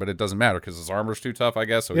shotgun, but it doesn't matter because his armor's too tough, I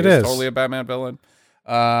guess. So It he's is. totally a Batman villain.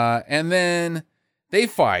 And then they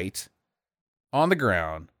fight on the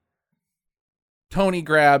ground. Tony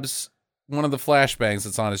grabs one of the flashbangs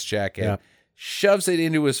that's on his jacket, Yeah. shoves it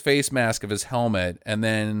into his face mask of his helmet, and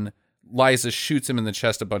then Liza shoots him in the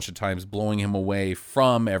chest a bunch of times, blowing him away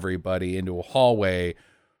from everybody into a hallway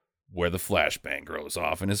where the flashbang goes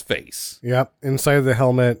off in his face. Yep, inside the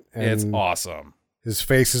helmet, and It's awesome. his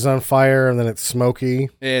face is on fire, and then it's smoky.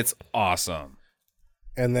 It's awesome.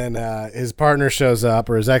 And then his partner shows up,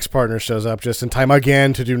 or his ex-partner shows up just in time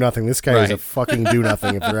again to do nothing. This guy is a Right. fucking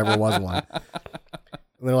do-nothing if there ever was one.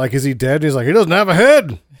 And they're like, is he dead? He's like, he doesn't have a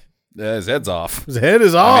head. His head's off. His head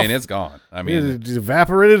is off. I mean, it's gone. I mean, It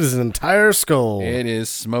evaporated his entire skull. it is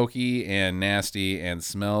smoky and nasty and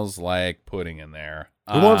smells like pudding in there.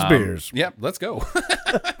 Who wants beers? Yep, let's go.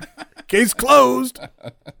 Case closed.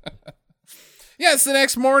 Yeah, it's the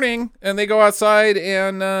next morning, and they go outside,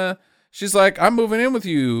 and she's like, I'm moving in with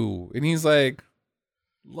you. And he's like,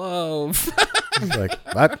 love. He's like,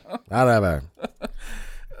 what? Whatever.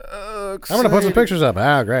 I'm going to put some pictures up.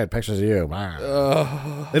 Ah, great. Pictures of you.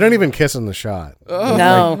 Ah. They don't even kiss in the shot.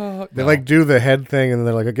 No. They like do the head thing, and then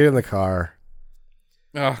they're like, get in the car.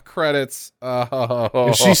 Oh, credits. Oh.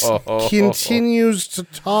 And she continues to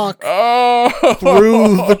talk Oh.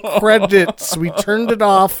 through the credits. We turned it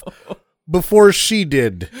off before she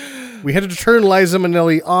did. We had to turn Liza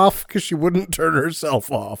Minnelli off because she wouldn't turn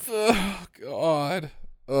herself off. Oh, God.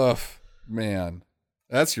 Ugh, man.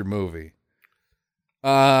 That's your movie. Who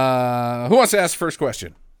wants to ask the first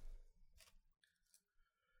question?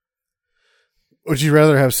 Would you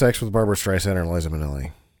rather have sex with Barbara Streisand or Liza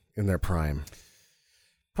Minnelli in their prime?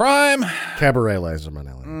 Prime. Cabaret Liza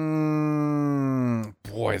Minnelli.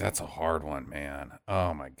 Boy, that's a hard one, man.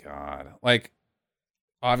 Oh, my God. Like,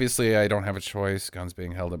 obviously, I don't have a choice. Gun's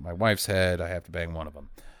being held at my wife's head. I have to bang one of them.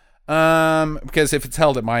 Because if it's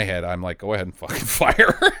held at my head, I'm like, go ahead and fucking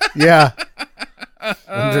fire. Yeah.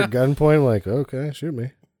 Under gunpoint, like, okay, shoot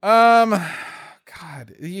me.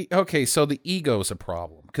 God. Okay, so the ego's a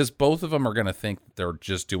problem because both of them are going to think that they're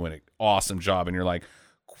just doing an awesome job, and you're like,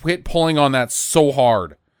 quit pulling on that so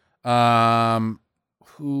hard.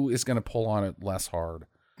 Who is going to pull on it less hard?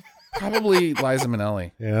 Probably Liza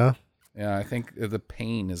Minnelli. Yeah. Yeah, I think the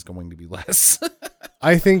pain is going to be less.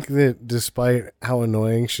 I think that despite how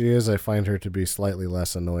annoying she is, I find her to be slightly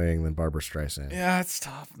less annoying than Barbara Streisand. Yeah, it's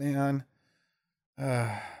tough, man. All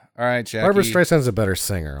right, Jackie. Barbara Streisand's a better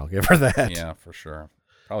singer. I'll give her that. Yeah, for sure.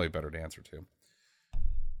 Probably a better dancer, too.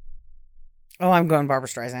 Oh, I'm going Barbara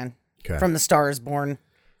Streisand. Okay. From The Star Is Born,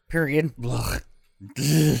 period.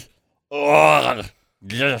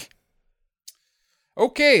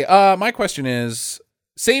 Okay, my question is,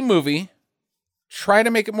 same movie, try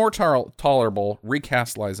to make it more tolerable,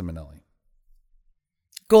 recast Liza Minnelli.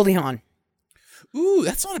 Goldie Hawn. Ooh,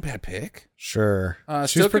 that's not a bad pick. Sure. Still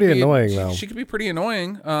She's could pretty be- annoying, though. She could be pretty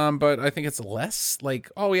annoying, but I think it's less like,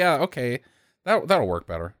 oh yeah, okay, that'll work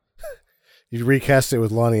better. You'd recast it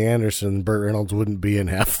with Lonnie Anderson, Burt Reynolds wouldn't be in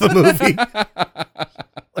half the movie.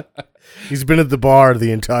 He's been at the bar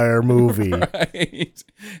the entire movie. Right?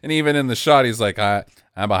 And even in the shot, he's like, I'm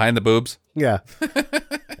behind the boobs. Yeah.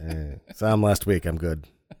 Saw him last week. I'm good.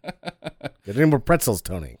 Get any more pretzels,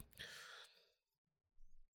 Tony?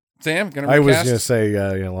 Sam, gonna I was recast? going to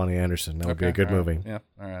say Lonnie Anderson. That would be a good all right. movie. Yeah,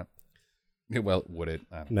 all right. Yeah, well, would it?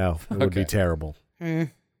 I don't No, it would be Okay. terrible.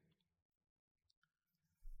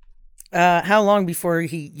 How long before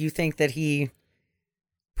you think that he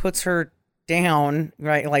puts her down,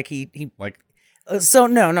 right? Like he Like, so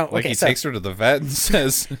no. like Okay, he so, takes her to the vet and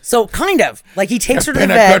says, so kind of like he takes her to the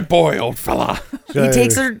 "Been a vet. good boy, old fella." He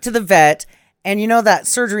takes her to the vet, and you know that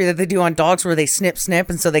surgery that they do on dogs where they snip,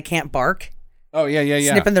 and so they can't bark, Oh yeah.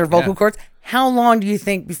 snipping their vocal cords. How long do you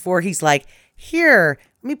think before he's like, here,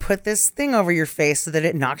 let me put this thing over your face so that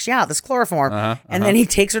it knocks you out, this chloroform, and then he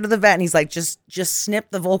takes her to the vet, and he's like, just snip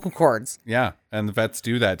the vocal cords. Yeah, and the vets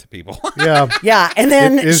do that to people. Yeah. Yeah, and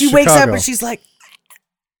then It is she wakes up Chicago. and she's like,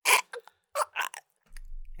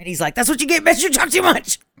 and he's like, that's what you get, bitch, you talk too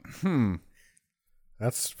much.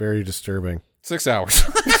 That's very disturbing. 6 hours.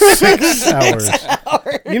 6 hours.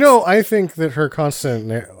 You know, I think that her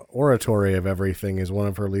constant oratory of everything is one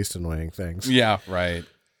of her least annoying things. Yeah, right.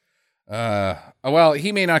 Well,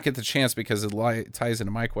 he may not get the chance because it ties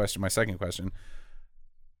into my second question.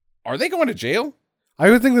 Are they going to jail? I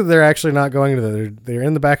would think that they're actually not going to. They're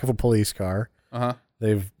in the back of a police car. Uh-huh.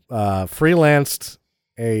 They've freelanced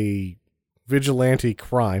a vigilante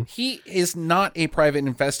crime. He is not a private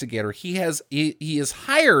investigator. He is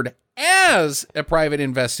hired as a private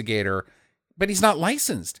investigator But he's not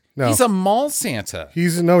licensed. No. He's a mall Santa.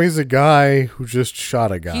 He's a guy who just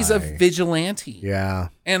shot a guy. He's a vigilante. Yeah.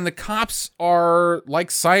 And the cops are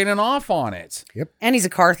like signing off on it. And he's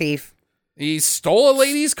a car thief. He stole a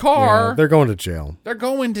lady's car. Yeah, they're going to jail. They're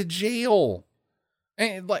going to jail.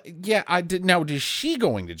 And like, yeah, I did. Now, is she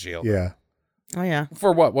going to jail? Yeah. Oh, yeah.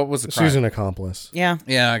 For what? What was the crime? She's an accomplice. Yeah.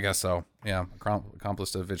 Yeah, I guess so. Yeah,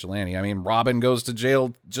 accomplice to vigilante. I mean, Robin goes to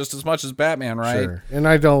jail just as much as Batman, right? Sure. And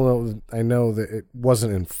I don't know. I know that it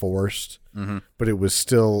wasn't enforced, but it was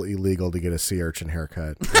still illegal to get a sea urchin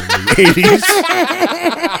haircut in the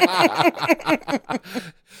 80s.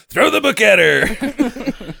 Throw the book at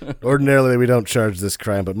her. Ordinarily, we don't charge this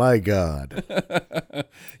crime, but my God.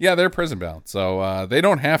 Yeah, they're prison bound, so they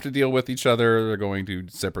don't have to deal with each other. They're going to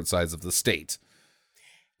separate sides of the state.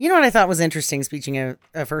 You know what I thought was interesting, speaking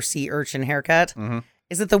of her sea urchin haircut,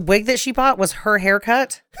 is that the wig that she bought was her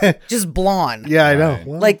haircut, just blonde. Yeah, I know. Right.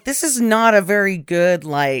 Well, Like, this is not a very good,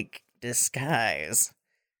 like, disguise.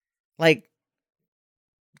 Like,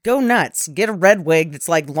 go nuts. Get a red wig that's,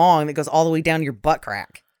 like, long that goes all the way down to your butt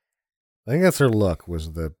crack. I think that's her look,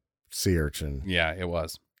 was the sea urchin. Yeah, it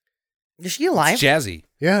was. Is she alive? It's jazzy.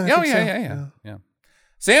 Yeah. I Oh, think so. yeah.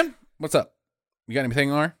 Sam, what's up? You got anything,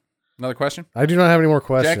 Laura? Another question? I do not have any more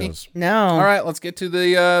questions. No. All right, let's get to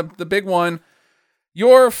the big one.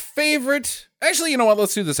 Your favorite... Actually, you know what?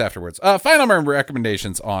 Let's do this afterwards. Final member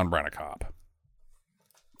recommendations on Brown a Cop.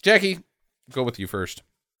 Jackie, go with you first.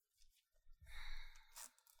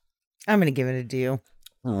 I'm going to give it a do.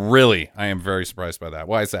 Really? I am very surprised by that.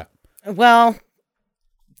 Why is that? Well,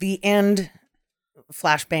 the end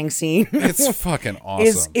flashbang scene It's fucking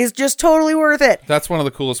awesome. is just totally worth it. That's one of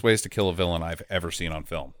the coolest ways to kill a villain I've ever seen on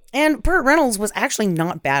film. And Burt Reynolds was actually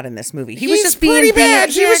not bad in this movie. He was He's just being pretty bad,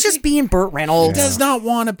 he was Jackie. just being Burt Reynolds. He does not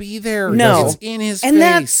want to be there. No. It's in his And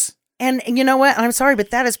face. And you know what? I'm sorry, but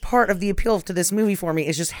that is part of the appeal to this movie for me,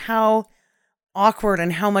 is just how awkward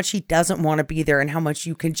and how much he doesn't want to be there and how much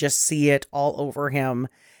you can just see it all over him.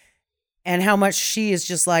 And how much she is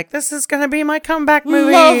just like, this is going to be my comeback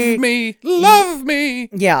movie. Love me.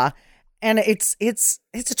 Yeah. And it's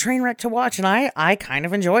a train wreck to watch, and I kind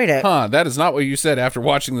of enjoyed it. Huh, that is not what you said after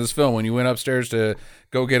watching this film when you went upstairs to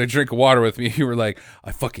go get a drink of water with me. You were like,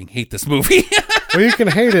 I fucking hate this movie. Well, you can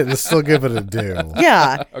hate it and still give it a do.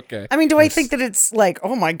 Yeah. Okay. I mean, do I think that it's like,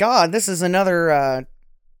 oh my God, this is another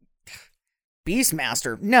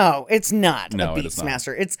Beastmaster? No, it's not No, a it is not.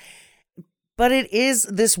 Beastmaster. But it is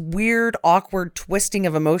this weird, awkward twisting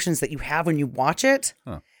of emotions that you have when you watch it.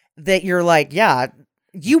 Huh. That you're like, yeah,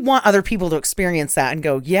 you want other people to experience that and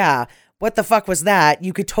go, yeah, what the fuck was that?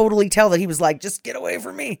 You could totally tell that he was like, just get away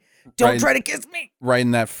from me. Don't Right. try to kiss me. Right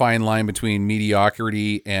in that fine line between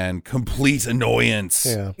mediocrity and complete annoyance.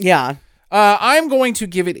 Yeah. Yeah. I'm going to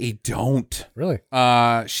give it a don't. Really?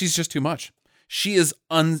 She's just too much. She is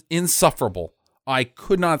insufferable. I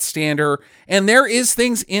could not stand her. And there is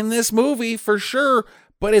things in this movie for sure,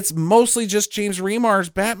 but it's mostly just James Remar's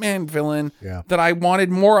Batman villain that I wanted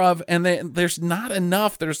more of. And then there's not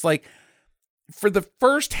enough. There's like, for the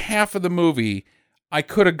first half of the movie, I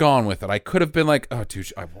could have gone with it. I could have been like, oh,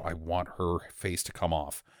 dude, I want her face to come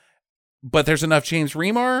off. But there's enough James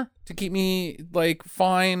Remar to keep me like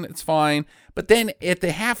fine. It's fine. But then at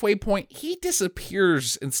the halfway point, he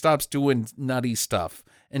disappears and stops doing nutty stuff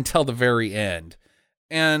until the very end.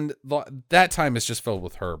 And that time is just filled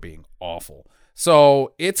with her being awful.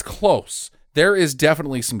 So it's close. There is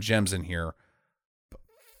definitely some gems in here. But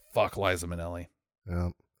fuck Liza Minnelli. Yeah.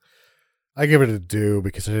 I give it a do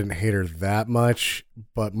because I didn't hate her that much.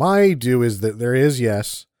 But my do is that there is,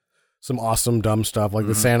 yes, some awesome dumb stuff like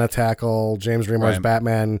the Santa tackle, James Remar's Right.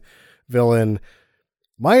 Batman villain.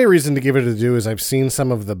 My reason to give it a do is I've seen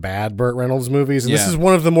some of the bad Burt Reynolds movies, and this Yeah. is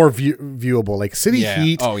one of the more viewable. Like City Yeah.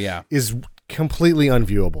 Heat Oh, yeah. is completely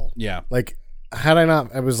unviewable. Yeah. Like, had I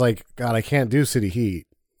not, I was like, God, I can't do City Heat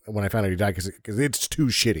when I found out he died because it's too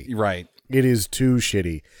shitty. Right. It is too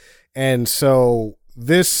shitty. And so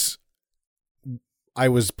this I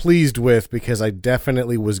was pleased with because I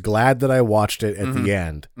definitely was glad that I watched it at the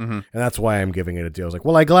end. Mm-hmm. And that's why I'm giving it a deal. I was like,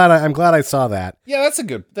 well, I'm glad I saw that. Yeah, that's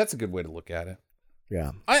a good way to look at it.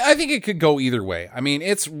 Yeah. I think it could go either way. I mean,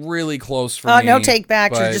 it's really close for me. No take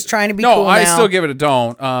backs. You're but- just trying to be no, cool I now. still give it a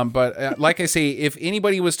don't. But like I say, if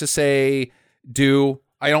anybody was to say do,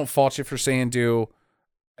 I don't fault you for saying do.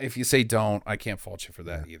 If you say don't, I can't fault you for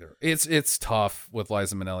that either. It's tough with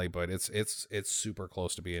Liza Minnelli, but it's super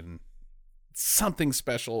close to being something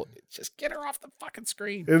special. Just get her off the fucking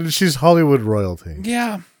screen. And she's Hollywood royalty.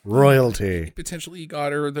 Yeah. Royalty. Potentially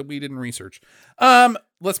got her that we didn't research.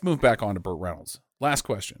 Let's move back on to Burt Reynolds. Last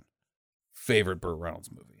question. Favorite Burt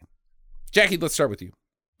Reynolds movie? Jackie, let's start with you.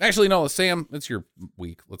 Actually, no, Sam, it's your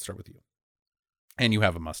week. Let's start with you. And you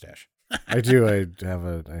have a mustache. I do. I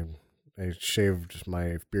shaved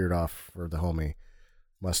my beard off for the homie.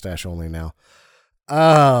 Mustache only now.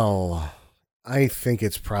 Oh, I think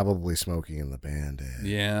it's probably Smokey and the Bandit.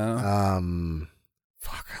 Yeah.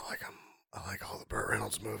 Fuck, I like him. I like all the Burt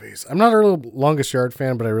Reynolds movies. I'm not a real Longest Yard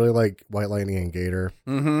fan, but I really like White Lightning and Gator.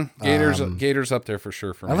 Mm-hmm. Gator's up there for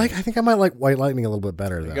sure for me. I think I might like White Lightning a little bit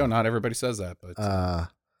better, There you though. go. Not everybody says that, but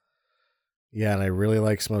Yeah, and I really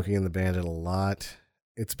like Smokey and the Bandit a lot.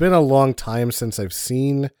 It's been a long time since I've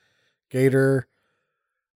seen Gator.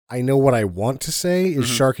 I know what I want to say is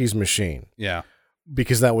Sharky's Machine. yeah.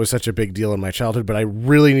 Because that was such a big deal in my childhood, but I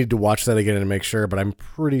really need to watch that again and make sure, but I'm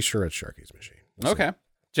pretty sure it's Sharky's Machine. We'll see. Okay.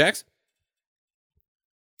 Jax?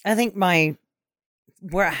 I think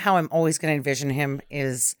how I'm always going to envision him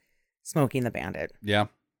is Smokey and the Bandit. Yeah.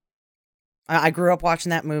 I grew up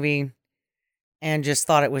watching that movie and just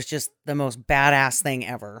thought it was just the most badass thing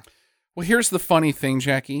ever. Well, here's the funny thing,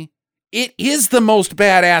 Jackie. It is the most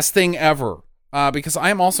badass thing ever. Because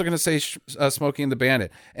I'm also going to say Smokey and the Bandit.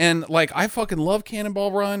 And, like, I fucking love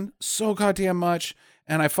Cannonball Run so goddamn much.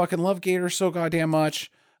 And I fucking love Gator so goddamn much.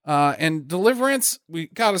 And Deliverance, we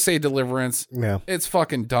got to say Deliverance. Yeah. It's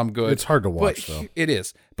fucking dumb good. It's hard to watch, though. It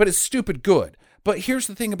is. But it's stupid good. But here's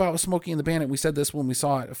the thing about Smokey and the Bandit. We said this when we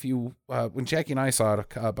saw it when Jackie and I saw it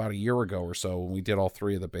about a year ago or so when we did all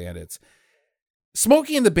three of the Bandits.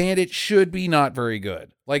 Smokey and the Bandit should be not very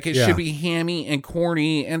good. Like, it should be hammy and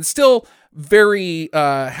corny and still very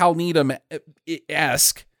Hal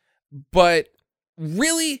Needham-esque. But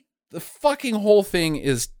really, the fucking whole thing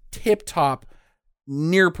is tip-top,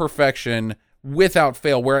 near perfection, without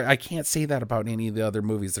fail, where I can't say that about any of the other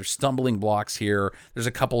movies. There's stumbling blocks here. There's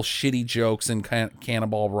a couple shitty jokes in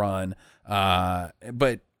Cannonball Run.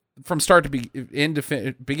 But from start to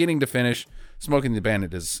beginning to finish, Smokey and the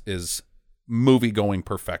Bandit is movie-going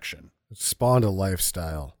perfection. It spawned a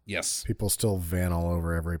lifestyle. Yes. People still van all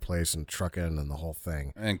over every place and trucking and the whole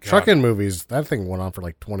thing. And God. Trucking movies, that thing went on for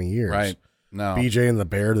like 20 years. Right. No. BJ and the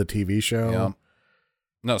Bear, the TV show. Yeah.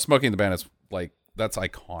 No, Smokey and the Bandit's like, that's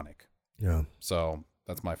iconic. Yeah. So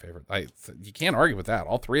that's my favorite. You can't argue with that.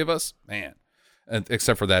 All three of us, man.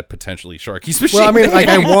 Except for that potentially Sharky's Machine. Well, I mean, like,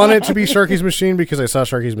 I want it to be Sharky's Machine because I saw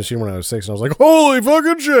Sharky's Machine when I was 6 and I was like, holy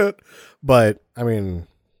fucking shit. But, I mean,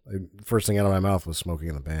 first thing out of my mouth was Smokey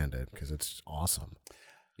and the Bandit because it's awesome.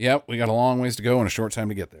 Yep, we got a long ways to go and a short time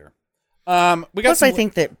to get there. Plus, I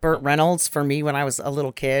think that Burt Reynolds, for me, when I was a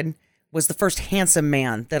little kid, was the first handsome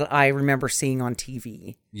man that I remember seeing on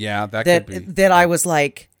TV. Yeah, that could be. That I was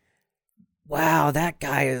like, wow, that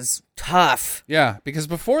guy is tough. Yeah, because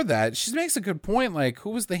before that, she makes a good point. Like, who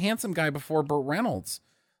was the handsome guy before Burt Reynolds?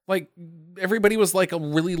 Like, everybody was like a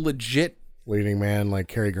really legit leading man, like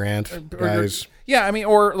Cary Grant guys. Yeah, I mean,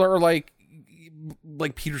 or like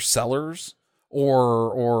Peter Sellers,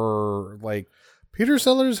 or like Peter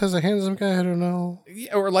Sellers has a handsome guy. I don't know.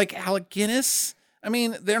 Or like Alec Guinness. I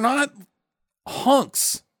mean, they're not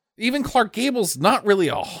hunks. Even Clark Gable's not really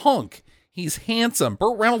a hunk. He's handsome.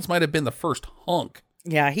 Burt Reynolds might have been the first hunk.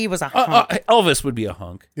 Yeah, he was a hunk. Elvis would be a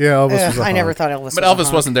hunk. Yeah, Elvis was a I hunk. never thought Elvis But was a Elvis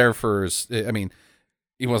hunk. wasn't there for his, I mean,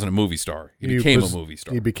 he wasn't a movie star. He became a movie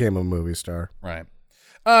star. He became a movie star. Right.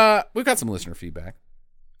 We've got some listener feedback.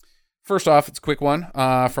 First off, it's a quick one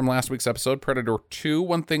from last week's episode, Predator 2.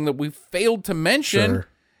 One thing that we failed to mention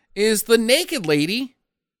is the naked lady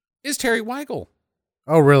is Terry Weigel.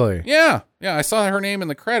 Oh, really? Yeah. Yeah, I saw her name in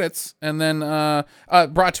the credits, and then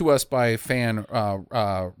brought to us by fan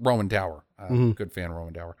Roman Dower. Good fan,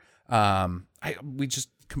 Roman Dower. We just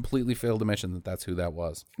completely failed to mention that that's who that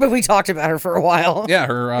was. But we talked about her for a while. Yeah,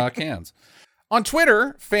 her cans. On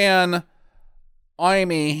Twitter, fan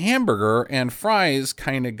I'm a hamburger and fries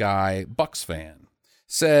kind of guy, Bucks fan,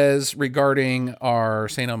 says regarding our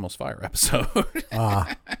St. Elmo's Fire episode.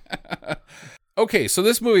 Okay, so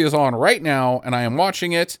this movie is on right now, and I am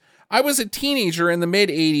watching it. I was a teenager in the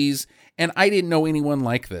mid-'80s, and I didn't know anyone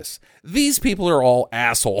like this. These people are all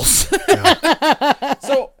assholes.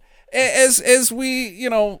 So, as we,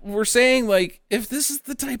 we're saying, like, if this is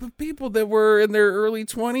the type of people that were in their early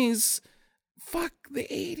 20s, fuck the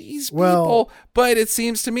 80s people. Well, but it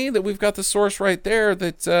seems to me that we've got the source right there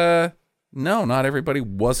that, no, not everybody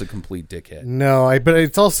was a complete dickhead. No, but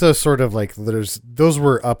it's also sort of like those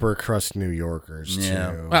were upper crust New Yorkers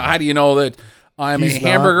too. Well, how do you know that I'm He's a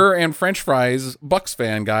hamburger and French fries Bucks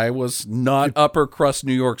fan guy was not upper crust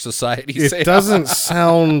New York society? It doesn't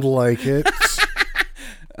sound like it.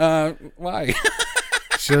 Why?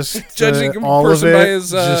 Just Judging a all person of it. by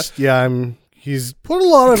his, He's put a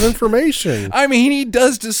lot of information. I mean, he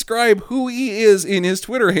does describe who he is in his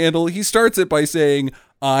Twitter handle. He starts it by saying,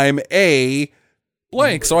 I'm a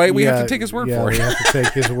blank. So we have to take his word for We it. have to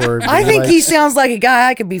take his word. I think he sounds like a guy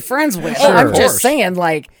I could be friends with. Sure. I'm Of just course. saying,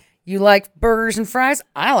 like, you like burgers and fries?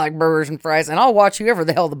 I like burgers and fries, and I'll watch whoever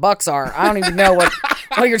the hell the Bucks are. I don't even know what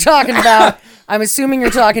you're talking about. I'm assuming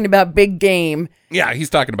you're talking about Big Game. Yeah, he's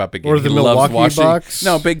talking about big game. Or the He loves Milwaukee watching- Bucks.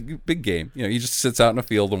 No, big game. You know, he just sits out in a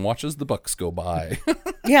field and watches the Bucks go by.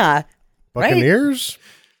 Yeah. Buccaneers.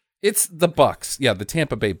 It's the Bucks. Yeah, the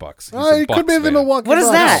Tampa Bay Bucks. He's Oh, a it could Bucks be the fan. Milwaukee. What is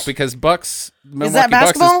Bucks. that? Because Milwaukee Bucks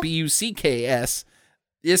basketball? is Bucks.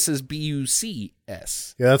 This is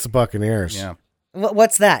Bucs. Yeah, that's the Buccaneers. Yeah.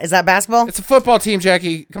 What's that? Is that basketball? It's a football team,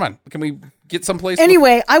 Jackie. Come on. Can we get someplace?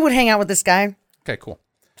 Anyway, I would hang out with this guy. Okay, cool.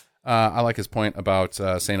 I like his point about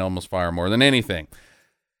St. Elmo's Fire more than anything.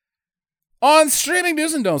 On streaming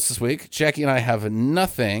news and don'ts this week, Jackie and I have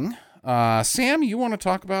nothing. Sam, you want to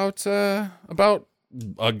talk about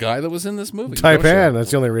a guy that was in this movie? Go Taipan. share.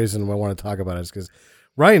 That's the only reason I want to talk about it, is because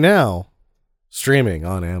right now, streaming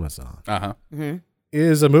on Amazon Uh-huh.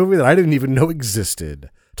 is a movie that I didn't even know existed.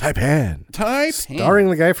 Taipan. Taipan. Starring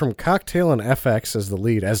the guy from Cocktail and FX as the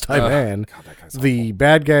lead, as Taipan. God, that guy's The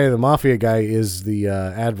bad guy, the mafia guy, is the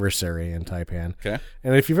adversary in Taipan. Okay.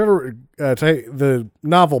 And if you've ever, the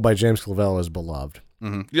novel by James Clavell is beloved.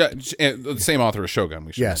 Mm-hmm. Yeah, and the same author as Shogun.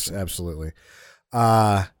 We should Yes, mention. absolutely.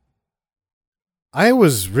 I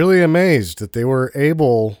was really amazed that they were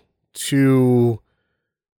able to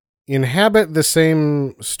inhabit the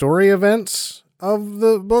same story events of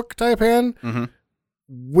the book Taipan Mhm.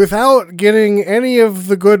 without getting any of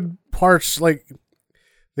the good parts. Like,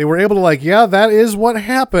 they were able to, like, yeah, that is what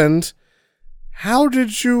happened. How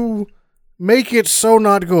did you make it so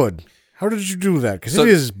not good? How did you do that? Because So- it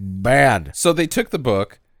is bad. So they took the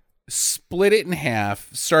book, split it in half,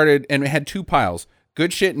 started, and it had two piles: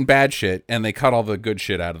 good shit and bad shit, and they cut all the good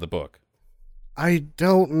shit out of the book. I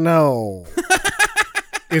don't know.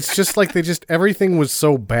 It's just like everything was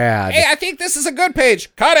so bad. Hey, I think this is a good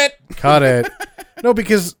page. Cut it. Cut it. No,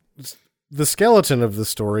 because the skeleton of the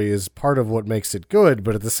story is part of what makes it good,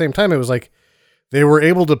 but at the same time, it was like they were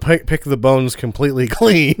able to pick the bones completely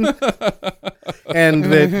clean. And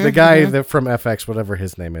the guy that from FX, whatever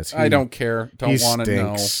his name is, I don't care. Don't he want to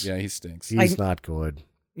know. stinks. Yeah, he stinks. He's not good.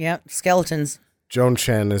 Yeah, skeletons. Joan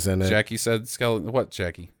Chen is in it. Jackie said skeleton. What,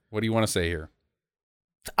 Jackie? What do you want to say here?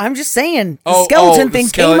 I'm just saying. The skeleton the thing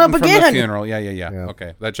skeleton came up from the again. funeral. Yeah. Yeah.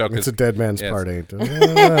 Okay, that joke It's is. a dead man's yes. party.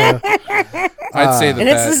 I'd say that. And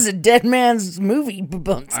this is a dead man's movie.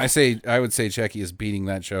 I would say Jackie is beating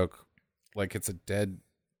that joke like it's a dead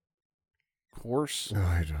horse.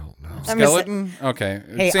 I don't know. I'm gonna say- Skeleton. Okay.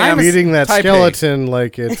 Hey, Sam, I'm a- Beating that Taipei. skeleton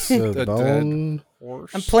like it's a dead bone.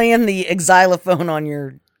 horse. I'm playing the xylophone on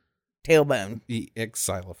your tailbone. The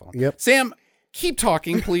xylophone. Yep. Sam, keep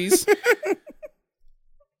talking, please.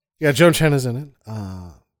 Yeah, Joan Chen is in it.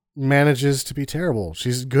 Manages to be terrible.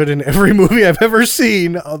 She's good in every movie I've ever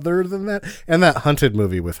seen, other than that, and that Hunted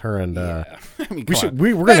movie with her and. I mean, We come should. on.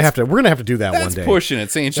 We're gonna have to do that one That's day. pushing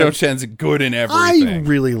it. Saying Joe Chen's good in I everything.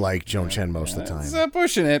 really like Joan Chen most of the It's time.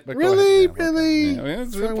 pushing it, but go Really, ahead. Yeah, really, okay. Yeah,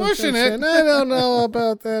 it's Joan pushing Chen. it. I don't know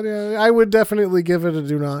about that. Yeah, I would definitely give it a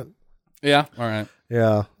do not. Yeah. All right.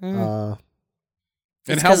 Yeah, And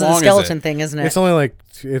It's how because of the long skeleton is thing, isn't it? it's only like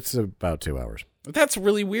it's about 2 hours. it? That's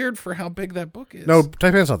really weird for how big that book is. No,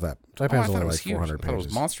 Taipan's not that. Oh, I Taipan's thought only it was like huge. 400 I thought it was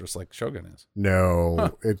pages. monstrous like Shogun is.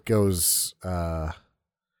 No, it goes. The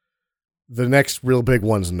next real big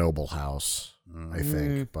one's Noble House, I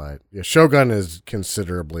think, but yeah, Shogun is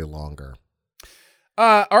considerably longer.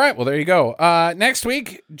 All right. Well, there you go. Next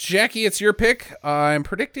week, Jackie, it's your pick. I'm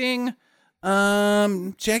predicting.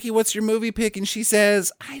 Jackie, what's your movie pick? And she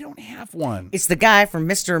says, I don't have one. It's the guy from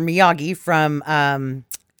Mr. Miyagi from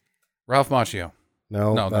Ralph Macchio.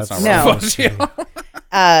 No, That's not No. Ralph Macchio.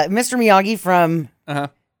 Mr. Miyagi from Uh-huh.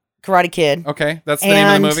 Karate Kid. Okay, that's the name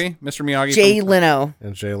of And the movie, Mr. Miyagi. Jay from- Leno.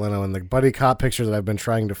 And Jay Leno and the buddy cop picture that I've been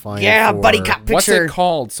trying to find. Yeah, for- buddy cop What's picture. it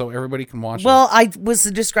called so everybody can watch Well, it? I was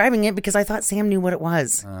describing it because I thought Sam knew what it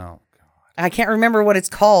was. Oh, God. I can't remember what it's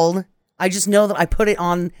called. I just know that I put it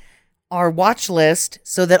on our watch list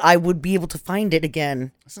so that I would be able to find it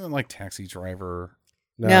again. Isn't it like Taxi Driver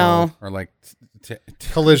No. or like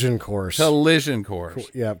Collision Course. Collision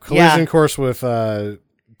Course? Yeah, Collision Yeah. Course with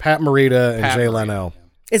Pat Morita and Pat Jay Morita. Leno.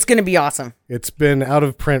 It's going to be awesome. It's been out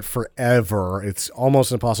of print forever. It's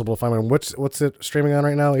almost impossible to find. What's it streaming on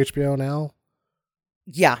right now? HBO now?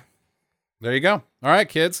 Yeah. There you go. All right,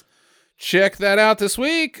 kids. Check that out this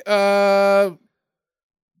week. Bye.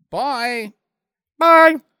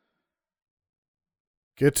 Bye.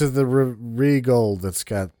 Get to the Regal that's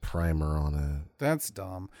got primer on it. That's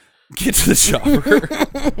dumb. Get to the chopper.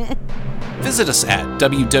 Visit us at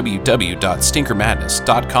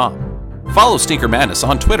www.stinkermadness.com. Follow Stinker Madness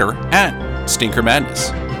on Twitter at Stinker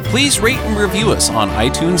Madness. Please rate and review us on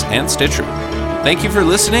iTunes and Stitcher. Thank you for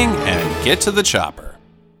listening, and get to the chopper.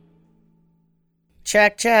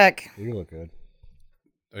 Check, check. You look good.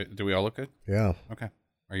 Do we all look good? Yeah. Okay.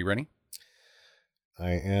 Are you ready?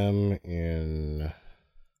 I am in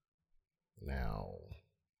now.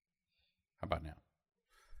 How about now?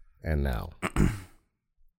 And now.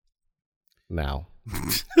 Now.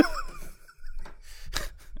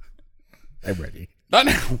 I'm ready. Not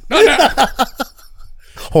now. Not now.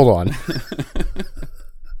 Hold on.